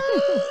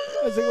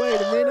was like,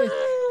 wait a minute.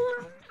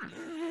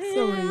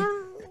 Somebody,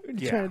 what are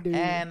you trying to do?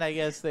 And I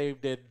guess they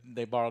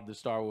borrowed the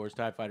Star Wars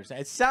TIE Fighter.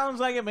 It sounds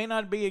like it may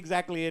not be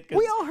exactly it.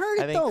 We all heard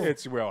it, though.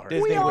 We all heard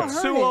Disney We all would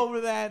heard sue it.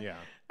 over that. Yeah.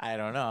 I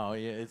don't know.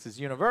 It's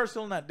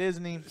Universal, not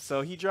Disney.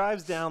 So he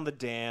drives down the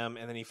dam,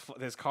 and then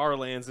his car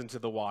lands into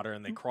the water,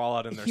 and they crawl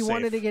out, and they're safe. He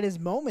wanted to get his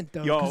moment,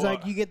 though. Yo, Because,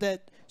 like, you get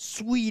that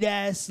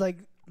sweet-ass, like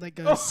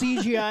a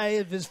CGI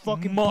of his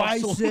fucking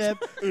bicep.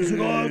 He's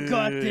like, oh, I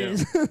got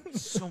this.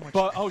 So much.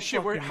 But oh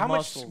shit, how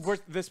muscles. much?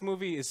 This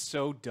movie is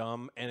so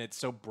dumb and it's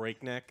so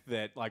breakneck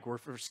that like we're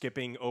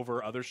skipping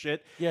over other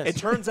shit. Yes. It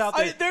turns out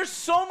that There's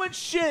so much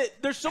shit.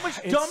 There's so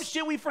much dumb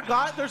shit we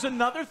forgot. There's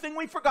another thing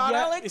we forgot,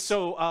 Alex.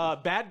 So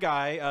bad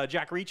guy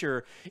Jack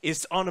Reacher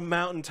is on a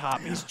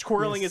mountaintop. He's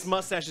twirling his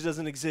mustache. It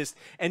doesn't exist.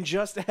 And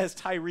just as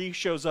Tyree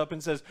shows up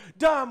and says,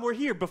 "Dom, we're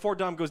here," before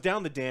Dom goes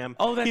down the dam,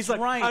 Oh, he's like,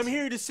 right. "I'm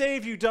here to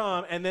save you,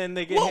 Dom." And then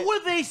they get What hit. were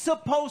they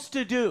supposed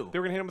to do? They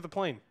were gonna hit him with a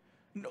plane.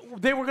 No,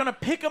 they were gonna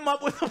pick him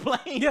up with a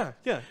plane. Yeah.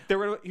 They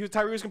were.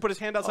 Tyree was gonna put his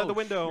hand outside Oh, the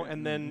window shit.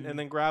 and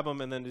then grab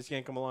him and then just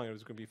yank him along. It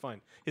was gonna be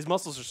fine. His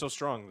muscles are so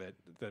strong that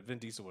Vin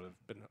Diesel would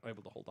have been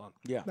able to hold on.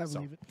 Yeah. I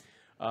believe it.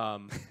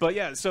 But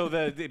yeah, so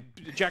the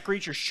Jack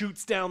Reacher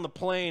shoots down the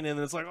plane, and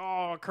it's like,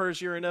 oh,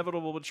 curse your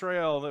inevitable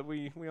betrayal that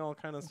we all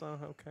kind of saw.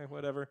 Okay,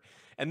 whatever.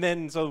 And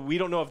then so we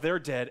don't know if they're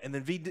dead, and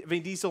then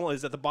Vin Diesel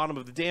is at the bottom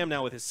of the dam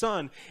now with his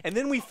son, and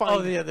then we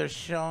find. Oh, yeah, they're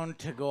shown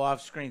to go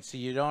off screen, so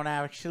you don't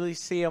actually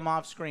see him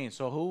off screen.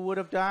 So who would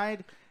have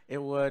died?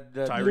 It would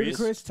Tyrese.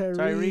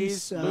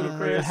 Tyrese,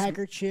 Ludacris, the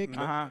hacker chick.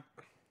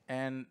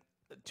 and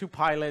 2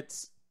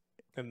 pilots.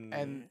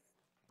 and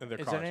their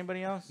Is cars. there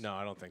anybody else? No,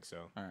 I don't think so.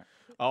 All right.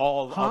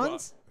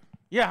 Hans?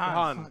 Yeah,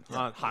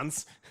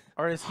 Hans.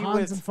 Or is he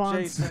Hans with and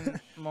Fonz.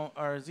 Jason?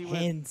 Or is he with?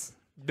 Hands.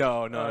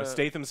 No.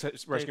 Statham's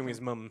rescuing his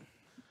mom.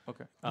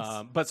 Okay.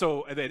 But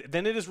so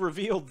then it is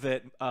revealed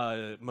that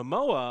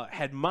Momoa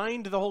had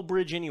mined the whole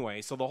bridge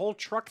anyway, so the whole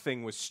truck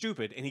thing was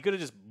stupid, and he could have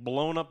just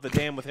blown up the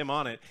dam with him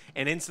on it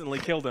and instantly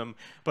killed him.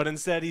 But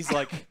instead, he's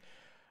like,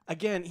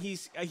 again,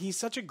 he's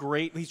such a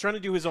great. He's trying to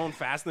do his own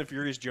Fast and the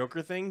Furious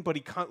Joker thing, but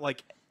he can't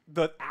like.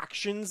 The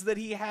actions that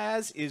he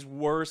has is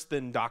worse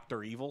than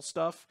Dr. Evil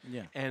stuff.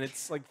 Yeah. And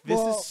it's like, this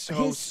is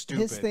so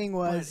stupid. His thing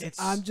was,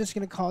 I'm just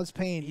going to cause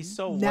pain. He's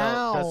so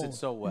now, does it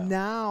so well.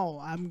 Now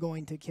I'm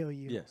going to kill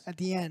you. Yes. At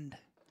the end.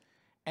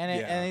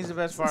 And he's the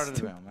best part of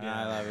the film. And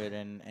I love it.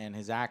 And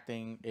his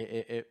acting,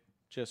 it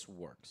just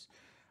works.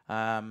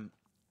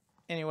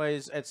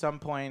 Anyways, at some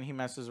point, he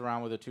messes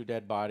around with the 2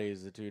 dead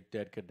bodies, the 2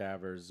 dead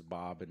cadavers,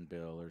 Bob and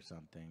Bill or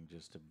something,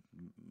 just to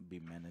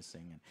be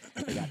menacing.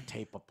 And they got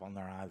tape up on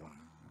their eyes.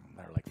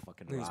 They're like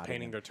fucking He's rotting,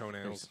 painting and their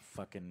toenails. There's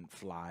fucking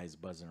flies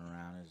buzzing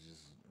around. It's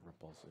just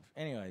repulsive.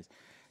 Anyways,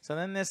 so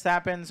then this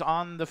happens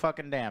on the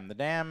fucking dam. The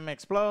dam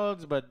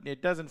explodes, but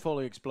it doesn't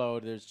fully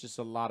explode. There's just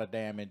a lot of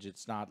damage.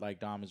 It's not like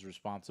Dom is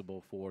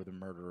responsible for the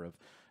murder of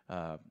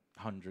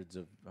hundreds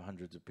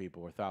of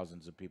people or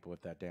thousands of people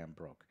if that dam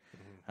broke,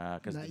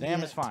 because the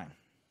dam is fine.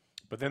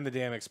 But then the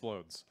dam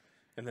explodes,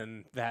 and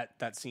then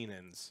that scene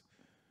ends.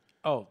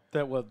 Oh,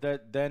 then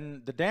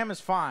the dam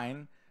is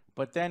fine,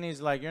 but then he's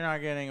like, "You're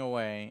not getting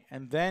away,"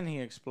 and then he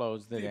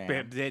explodes the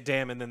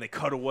dam. And then they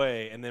cut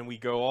away, and then we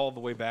go all the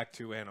way back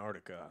to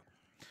Antarctica.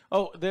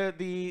 Oh,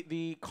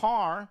 the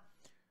car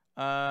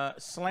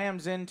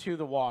slams into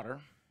the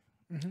water.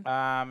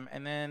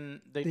 And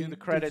then they do the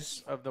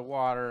credits of the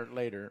water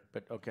later.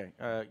 But okay,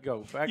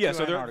 go back. Yeah, to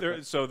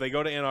so so they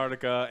go to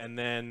Antarctica, and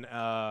then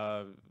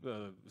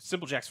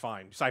Simple Jack's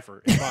fine.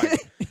 Cypher is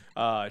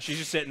fine. She's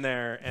just sitting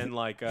there, and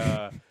like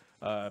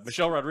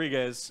Michelle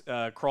Rodriguez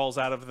crawls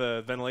out of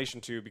the ventilation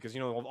tube, because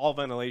all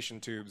ventilation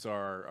tubes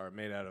are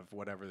made out of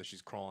whatever that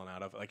she's crawling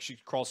out of. Like she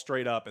crawls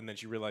straight up, and then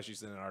she realizes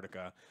she's in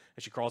Antarctica,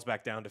 and she crawls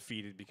back down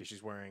defeated because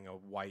she's wearing a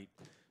white.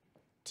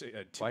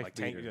 Wife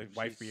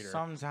beater.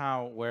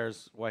 Somehow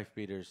wears wife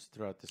beaters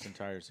throughout this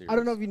entire series. I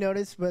don't know if you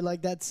noticed, but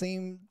like that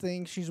same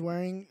thing she's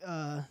wearing,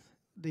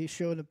 they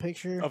show in the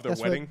picture of their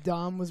wedding. What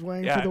Dom was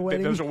wearing for the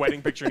wedding. There's a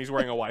wedding picture, and he's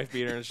wearing a wife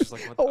beater, and it's just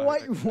like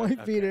what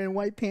white beater and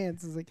white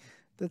pants. It's like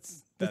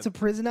that's a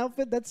prison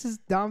outfit. That's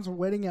just Dom's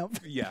wedding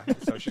outfit. Yeah,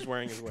 so she's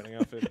wearing his wedding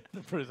outfit.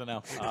 The prison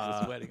outfit is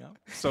his wedding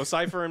outfit. So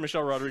Cypher and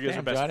Michelle Rodriguez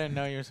are best. I didn't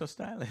know you were so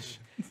stylish.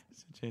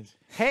 Hated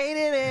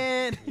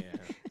it. Yeah.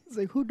 It's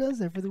like, who does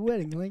that for the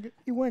wedding? Like,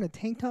 you're wearing a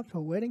tank top to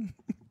a wedding?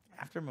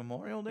 After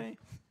Memorial Day?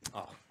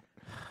 Oh.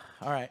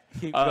 All right.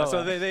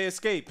 So they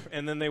escape,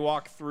 and then they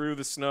walk through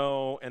the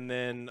snow, and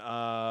then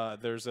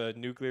there's a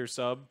nuclear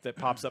sub that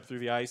pops up through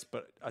the ice.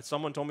 But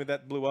someone told me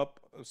that blew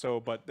up,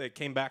 but it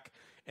came back.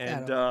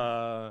 And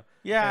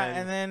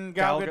and then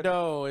Gal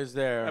Gadot is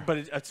there.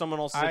 But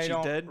someone else said she did.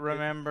 I don't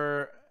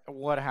remember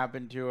what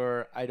happened to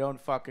her. I don't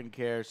fucking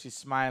care. She's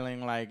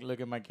smiling like, look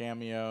at my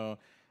cameo.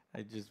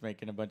 I just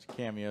making a bunch of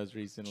cameos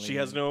recently. She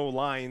has no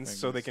lines,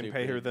 so they can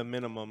pay her the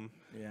minimum.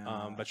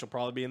 Yeah. But she'll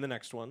probably be in the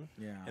next one.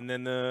 Yeah. And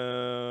then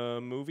the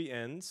movie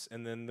ends,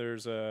 and then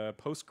there's a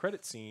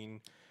post-credit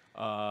scene.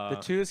 The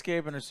two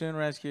escape and are soon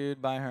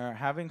rescued by her,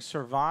 having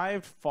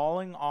survived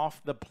falling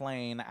off the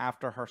plane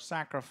after her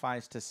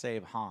sacrifice to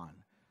save Han.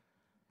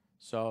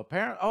 So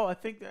apparently, I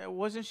think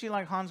wasn't she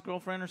like Han's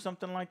girlfriend or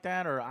something like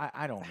that, or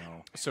I don't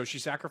know. So she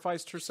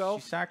sacrificed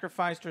herself. She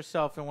sacrificed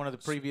herself in one of the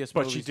previous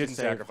movies. But she didn't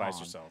sacrifice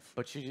Han. herself.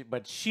 But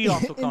she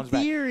also comes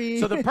back.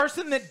 So the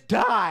person that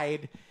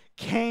died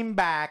came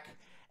back,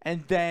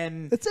 and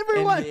then that's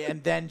everyone.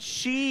 And then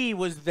she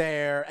was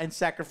there and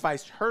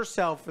sacrificed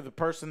herself for the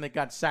person that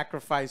got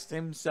sacrificed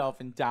himself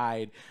and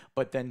died.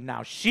 But then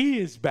now she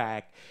is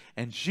back,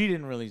 and she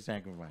didn't really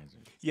sacrifice her.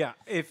 Yeah.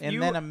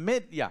 And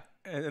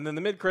then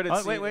the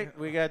mid-credits. Wait.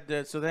 We got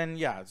so then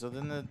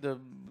the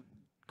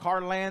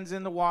car lands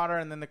in the water,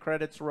 and then the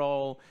credits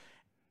roll,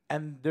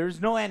 and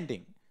there's no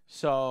ending.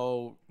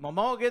 So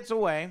Momoa gets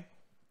away.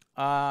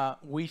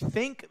 We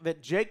think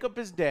that Jacob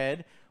is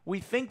dead. We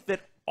think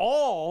that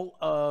all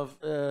of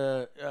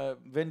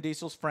Vin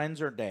Diesel's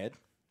friends are dead,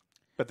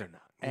 but they're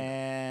not.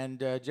 And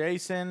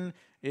Jason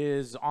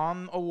is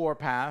on a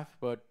warpath,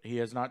 but he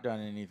has not done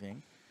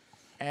anything.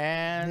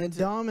 And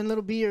Dom and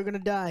Little B are going to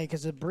die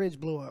because the bridge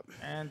blew up.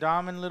 And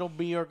Dom and Little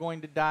B are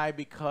going to die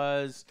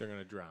because they're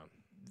going to drown.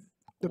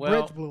 The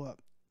bridge blew up.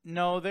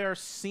 No, they are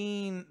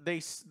seen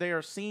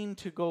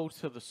to go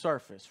to the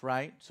surface,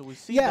 right? So we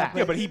see that.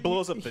 Yeah, but he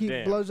blows up the dam.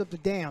 He blows up the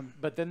dam.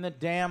 But then the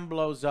dam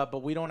blows up,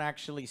 but we don't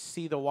actually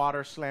see the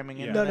water slamming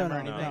into them or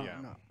anything.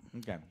 No.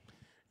 Okay.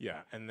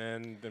 Yeah, and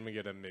then we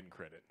get a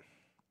mid-credit.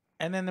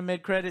 And then the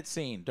mid-credit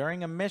scene.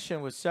 During a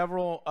mission with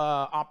several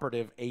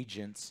operative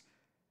agents,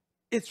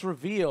 it's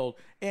revealed,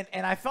 and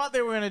I thought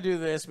they were going to do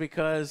this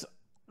because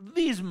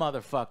these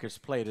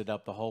motherfuckers played it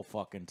up the whole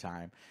fucking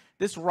time.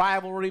 This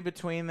rivalry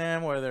between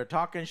them where they're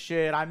talking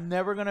shit. I'm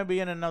never going to be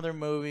in another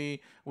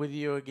movie with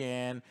you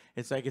again.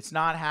 It's like it's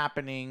not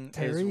happening.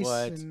 Tyrese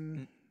is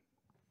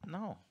what?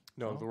 No,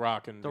 The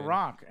Rock and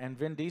Rock and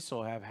Vin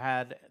Diesel have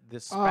had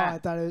this spat. Oh, I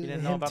thought it was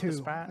him know about too. The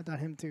spat? I thought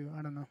him too.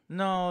 I don't know.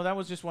 No, that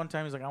was just one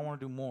time. He's like, I want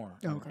to do more.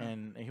 Okay.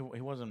 And he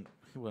wasn't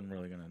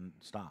really going to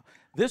stop.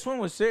 This one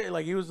was serious.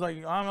 Like, he was like,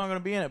 I'm not going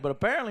to be in it. But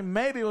apparently,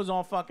 maybe it was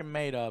all fucking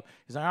made up.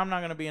 He's like, I'm not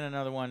going to be in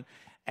another one.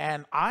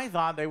 And I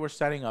thought they were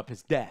setting up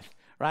his death,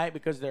 right?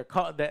 Because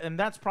and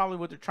that's probably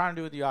what they're trying to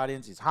do with the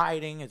audience. He's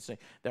hiding. It's like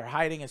they're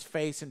hiding his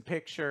face in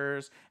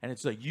pictures. And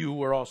it's like, you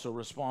were also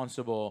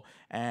responsible.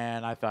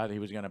 And I thought he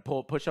was going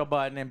to push a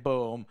button and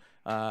boom.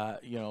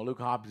 Luke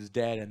Hobbs is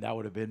dead, and that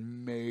would have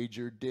been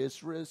major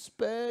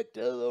disrespect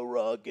to The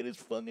Rock and his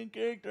fucking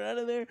character out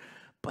of there.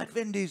 But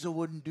Vin Diesel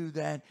wouldn't do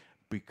that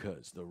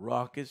because The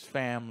Rock is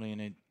family, and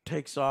it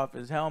takes off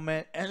his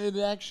helmet, and it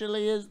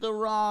actually is The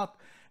Rock,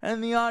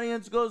 and the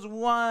audience goes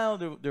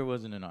wild. There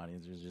wasn't an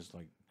audience. It was just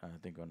like, I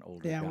think, an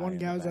older guy. Yeah, one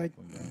guy was like...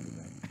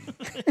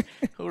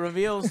 who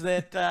reveals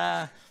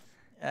that,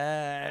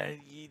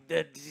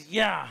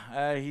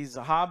 he's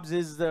Hobbs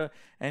is the...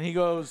 And he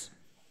goes,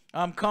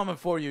 I'm coming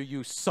for you,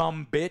 you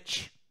some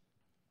bitch.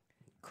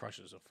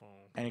 Crushes a phone.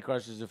 And he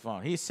crushes the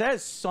phone. He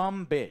says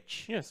some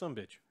bitch. Yeah, some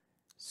bitch.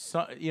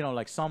 you know,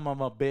 like some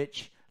of a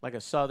bitch, like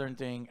a Southern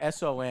thing,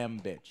 SOM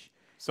bitch.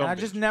 Some and I bitch.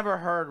 just never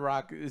heard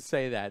Rock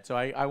say that. So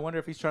I wonder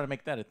if he's trying to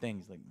make that a thing.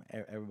 He's like,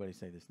 everybody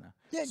say this now.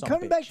 Yeah, Some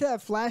coming bitch. back to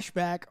that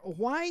flashback,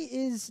 why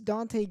is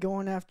Dante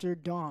going after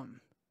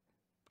Dom?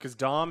 Because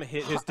Dom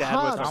hit his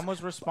dad. Dom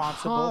was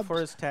responsible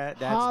for his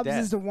dad's Hobbs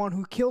death. is the one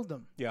who killed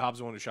him. Yeah, Hobbs is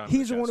the one who shot him.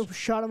 He's the one who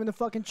shot him in the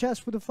fucking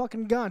chest with a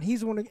fucking gun.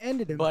 He's the one who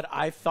ended him. But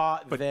I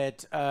thought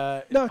that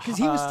no, because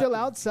he was still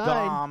outside.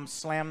 Dom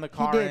slammed the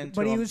car into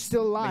but he him. was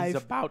still alive.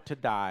 He's about to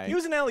die. He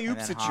was an alley-oop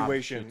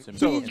situation.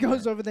 So he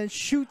goes over there and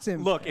shoots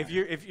him. Look, if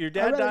your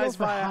dad dies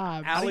by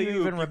alley-oop, I don't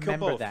even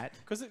remember that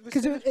because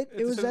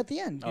it was at the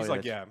end. He's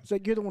like, yeah. It's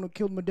like, you're the one who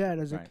killed my dad.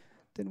 I was like,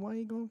 then why are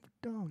you going for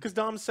Dom? Because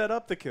Dom set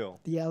up the kill.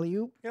 The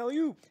alley-oop?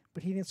 Alley-oop.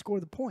 But he didn't score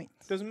the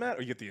points. Doesn't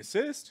matter. You get the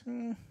assist.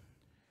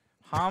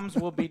 Hobbs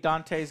will be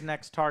Dante's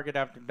next target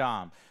after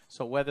Dom.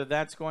 So whether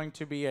that's going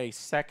to be a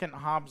second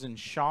Hobbs and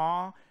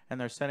Shaw,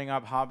 and they're setting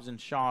up Hobbs and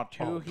Shaw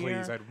 2 here.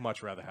 Please, I'd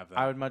much rather have that.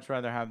 I would much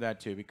rather have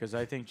that too, because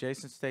I think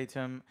Jason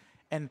Statham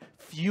and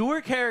fewer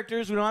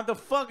characters. We don't have to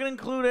fucking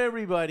include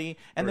everybody,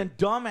 and then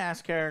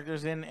dumbass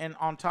characters and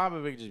on top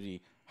of it just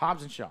be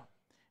Hobbs and Shaw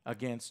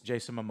against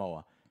Jason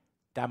Momoa.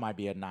 That might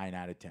be a 9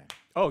 out of 10.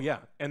 Oh, yeah.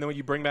 And then when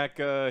you bring back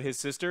his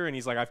sister, and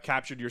he's like, I've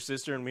captured your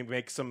sister, and we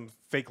make some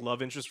fake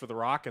love interest for The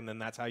Rock, and then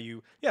that's how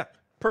you... Yeah,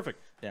 perfect.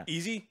 Yeah.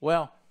 Easy.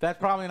 Well, that's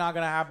probably not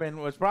going to happen.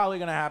 What's probably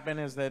going to happen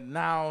is that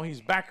now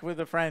he's back with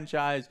the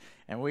franchise,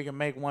 and we can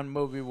make one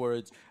movie where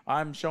it's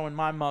I'm showing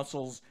my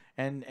muscles,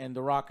 and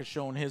The Rock is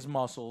showing his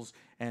muscles,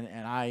 and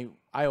I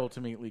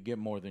ultimately get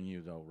more than you,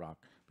 though, Rock,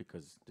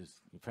 because this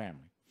is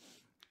family.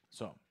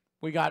 So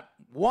we got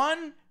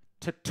 1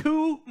 to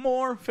 2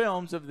 more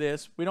films of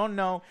this. We don't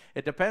know.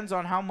 It depends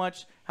on how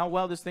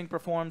well this thing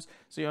performs.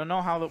 So you'll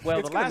know how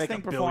well the last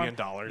thing performed.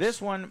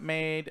 This one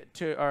made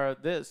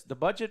the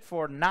budget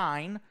for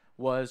 9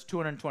 was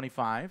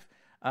 $225.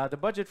 The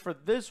budget for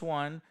this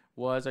one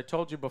was, I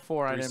told you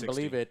before, I didn't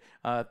believe it,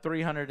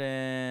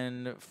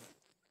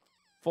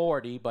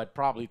 340, but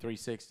probably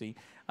 360.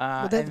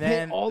 And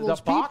then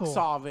the box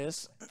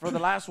office for the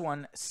last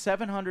one,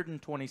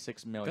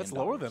 $726 million. That's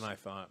lower than I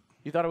thought.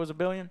 You thought it was $1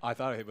 billion? I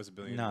thought it was $1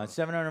 billion. No, it's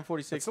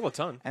 746. That's still a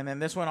ton. And then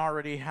this one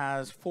already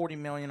has 40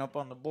 million up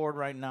on the board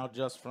right now,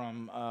 just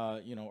from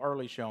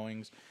early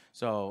showings.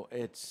 So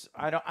it's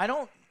I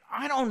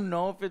don't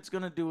know if it's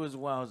gonna do as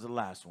well as the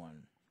last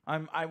one.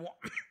 I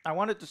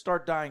want it to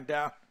start dying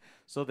down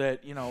so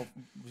that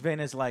Vin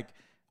is like,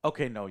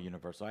 okay, no,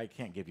 Universal, I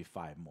can't give you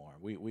 5 more.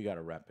 We got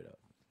to wrap it up.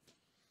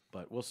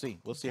 But we'll see.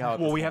 We'll see how.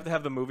 Well, we have to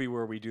have the movie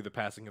where we do the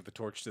passing of the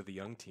torch to the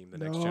young team, the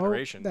next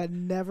generation. That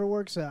never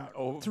works out.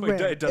 Oh, it's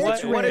rare. It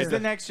does. What is the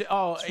next?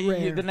 Oh,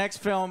 the next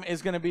film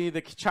is going to be the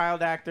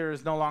child actor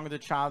is no longer the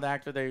child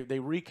actor. They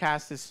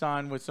recast his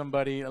son with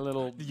somebody a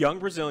little young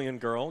Brazilian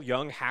girl,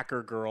 young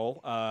hacker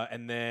girl,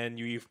 and then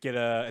you get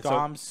a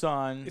Dom's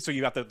son. So you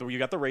got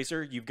the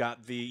racer, you've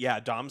got the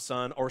Dom's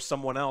son or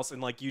someone else,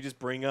 and like you just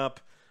bring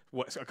up.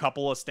 A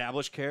couple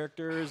established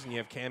characters, and you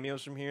have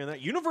cameos from here and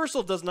that.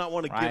 Universal does not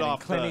want to get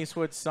off Clint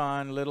Eastwood's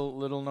son,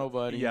 little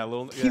nobody. Yeah,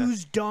 he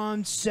was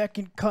Don's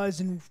second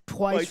cousin,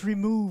 twice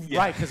removed. Yeah.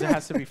 Right, because it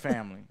has to be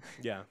family.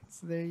 Yeah.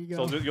 So there you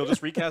go. So you'll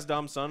just recast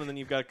Dom's son, and then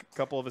you've got a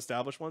couple of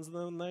established ones, and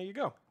then there you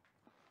go.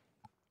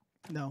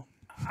 No.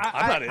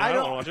 I don't want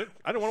to watch it.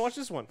 I don't want to watch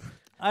this one.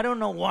 I don't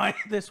know why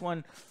this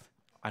one...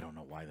 I don't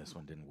know why this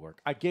one didn't work.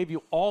 I gave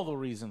you all the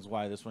reasons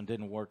why this one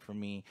didn't work for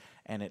me,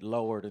 and it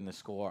lowered in the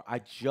score. I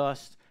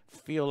just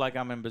feel like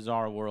I'm in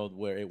Bizarre World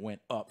where it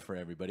went up for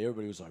everybody.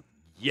 Everybody was like,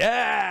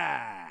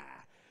 yeah!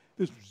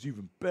 This was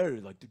even better.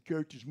 Like, the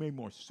characters made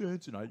more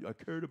sense, and I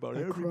cared about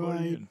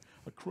everybody. And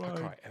I cried. I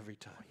cry every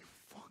time.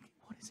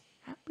 What is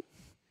happening?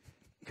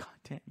 God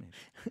damn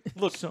it.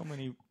 Look, so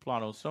many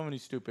plot holes, so many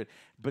stupid.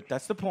 But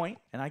that's the point,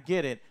 and I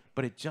get it.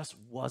 But it just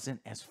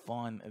wasn't as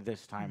fun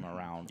this time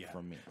around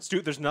for me.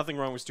 There's nothing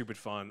wrong with stupid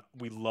fun.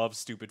 We love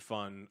stupid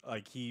fun.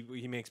 Like he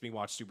makes me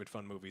watch stupid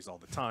fun movies all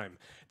the time.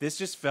 This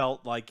just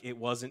felt like it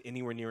wasn't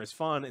anywhere near as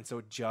fun, and so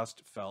it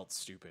just felt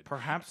stupid.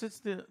 Perhaps it's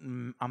the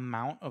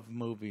amount of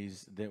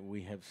movies that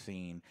we have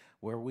seen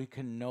where we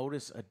can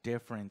notice a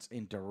difference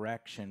in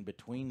direction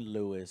between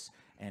Lewis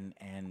and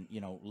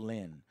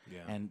Lin,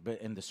 and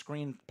in the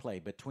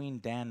screenplay between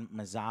Dan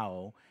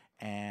Mazzao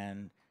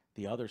and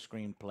the other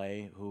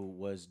screenplay, who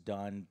was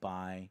done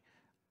by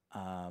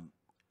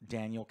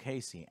Daniel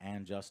Casey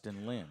and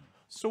Justin Lin.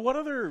 So what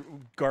other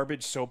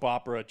garbage soap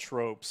opera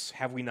tropes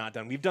have we not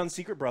done? We've done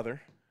Secret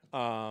Brother.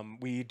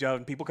 We've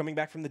done People Coming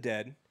Back from the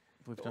Dead.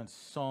 We've done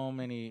so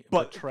many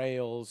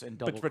betrayals and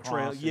double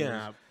crosses.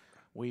 Yeah.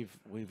 We've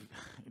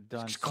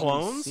done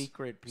clones,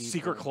 secret people,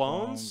 secret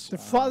clones. The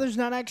father's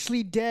not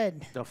actually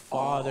dead. The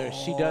father,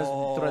 she does.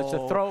 It's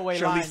a throwaway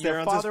line.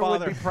 Your father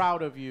would be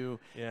proud of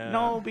you. Yeah.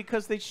 No,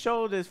 because they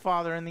showed his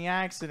father in the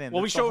accident.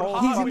 Well, we showed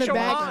Han. He's in the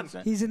back. Han.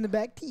 He's in the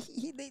back. They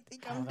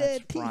think I'm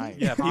dead. Right.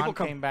 Yeah, Han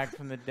came back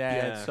from the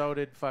dead. Yeah. So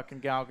did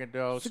fucking Gal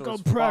Gadot. So I'm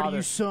his proud of father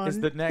you, son. is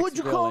the next What'd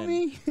you call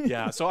me?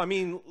 Yeah. So I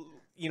mean.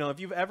 you know, if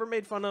you've ever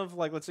made fun of,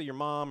 like, let's say your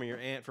mom or your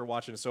aunt for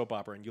watching a soap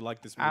opera and you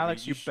like this movie,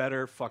 Alex, you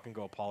better fucking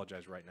go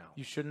apologize right now.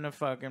 You shouldn't have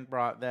fucking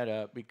brought that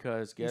up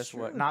because guess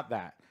what? Not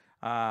that.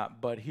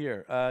 But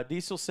here,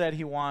 Diesel said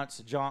he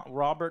wants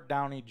Robert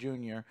Downey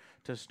Jr.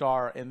 to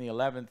star in the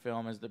 11th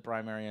film as the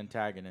primary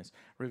antagonist,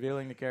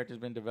 revealing the character has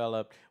been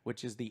developed,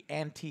 which is the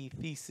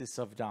antithesis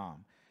of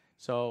Dom.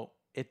 So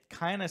it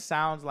kind of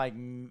sounds like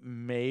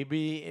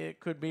maybe it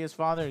could be his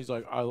father. He's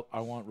like, I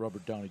want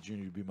Robert Downey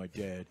Jr. to be my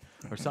dad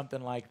or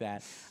something like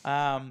that.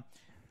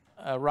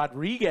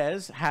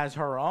 Rodriguez has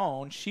her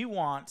own. She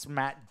wants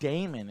Matt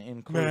Damon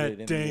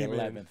included in the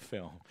 11th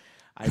film.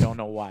 I don't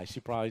know why. She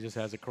probably just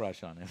has a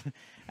crush on him.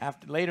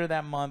 Later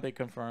that month, they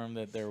confirmed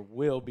that there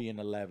will be an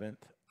 11th.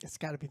 It's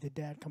got to be the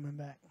dad coming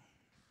back.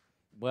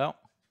 Well,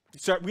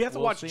 we have to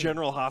watch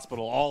General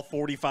Hospital, all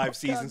 45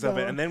 seasons of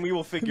it, and then we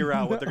will figure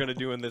out what they're going to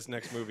do in this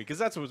next movie, because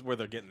that's where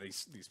they're getting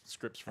these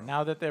scripts from. And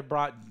now that they've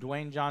brought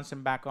Dwayne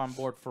Johnson back on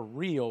board for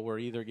real, we're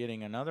either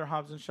getting another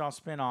Hobbs & Shaw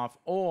spinoff,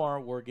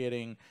 or we're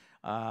getting,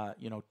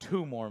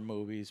 2 more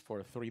movies for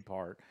a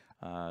 3-part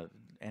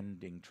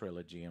ending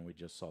trilogy, and we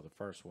just saw the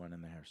first one,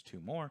 and there's 2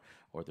 more,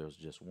 or there's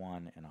just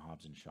one and a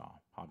Hobbs & Shaw.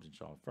 Hobbs &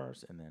 Shaw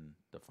first, and then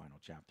the final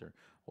chapter,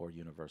 or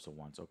Universal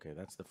once. Okay,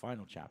 that's the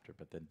final chapter,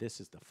 but then this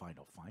is the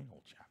final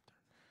chapter.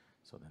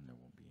 So then there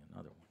will be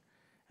another one,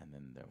 and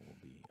then there will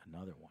be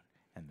another one,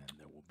 and then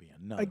there will be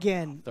another.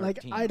 Again, 13, like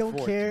I don't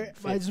 14, care.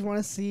 15. I just want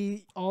to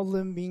see all of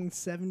them being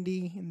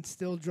 70 and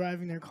still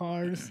driving their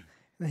cars.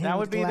 That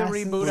would be the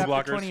reboot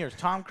after 20 years.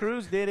 Tom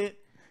Cruise did it.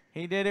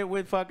 He did it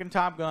with fucking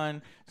Top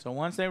Gun. So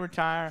once they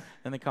retire,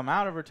 then they come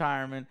out of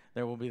retirement,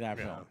 there will be that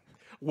film.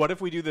 What if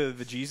we do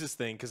the Jesus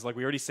thing? Because, like,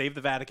 we already saved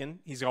the Vatican.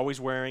 He's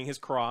always wearing his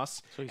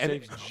cross. So he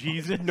saves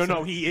Jesus?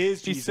 No, he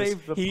is Jesus. He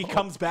saved the He Pope.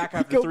 comes back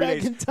after 3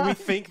 days. We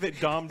think that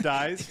Dom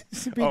dies.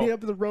 Beating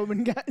up the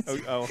Roman guys.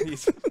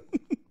 He's...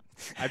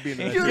 I'd be in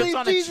the... He gets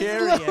on a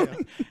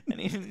chariot.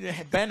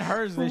 And Ben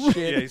Hur's this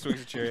shit. Yeah, he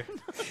swings a chariot.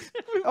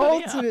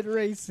 Ultimate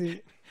racing.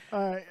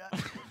 All right.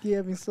 You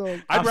have me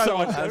sold. I'd rather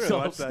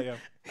watch that, yeah.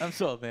 I'm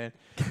sold, man.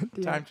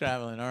 Time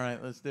traveling. All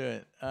right, let's do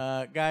it.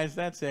 Guys,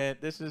 that's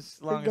it. This is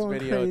the longest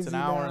video. It's an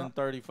hour and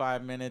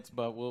 35 minutes,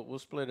 but we'll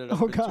split it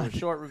up into a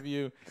short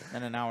review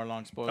and an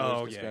hour-long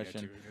spoilers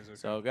discussion.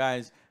 So,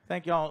 guys,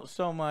 thank you all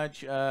so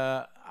much.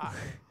 I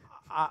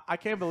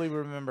can't believe we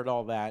remembered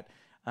all that.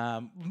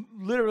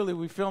 Literally,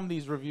 we filmed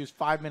these reviews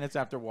 5 minutes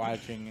after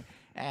watching,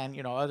 and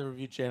other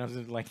review channels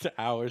is like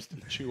hours to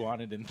chew on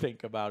it and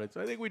think about it.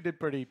 So I think we did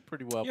pretty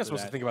well. You're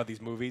supposed to think about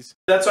these movies.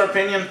 That's our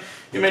opinion.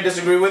 You may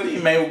disagree with it.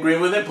 You may agree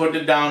with it. Put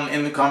it down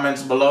in the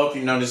comments below if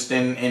you noticed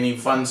any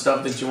fun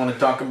stuff that you want to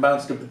talk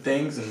about, stupid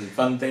things and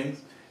fun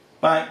things.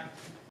 Bye.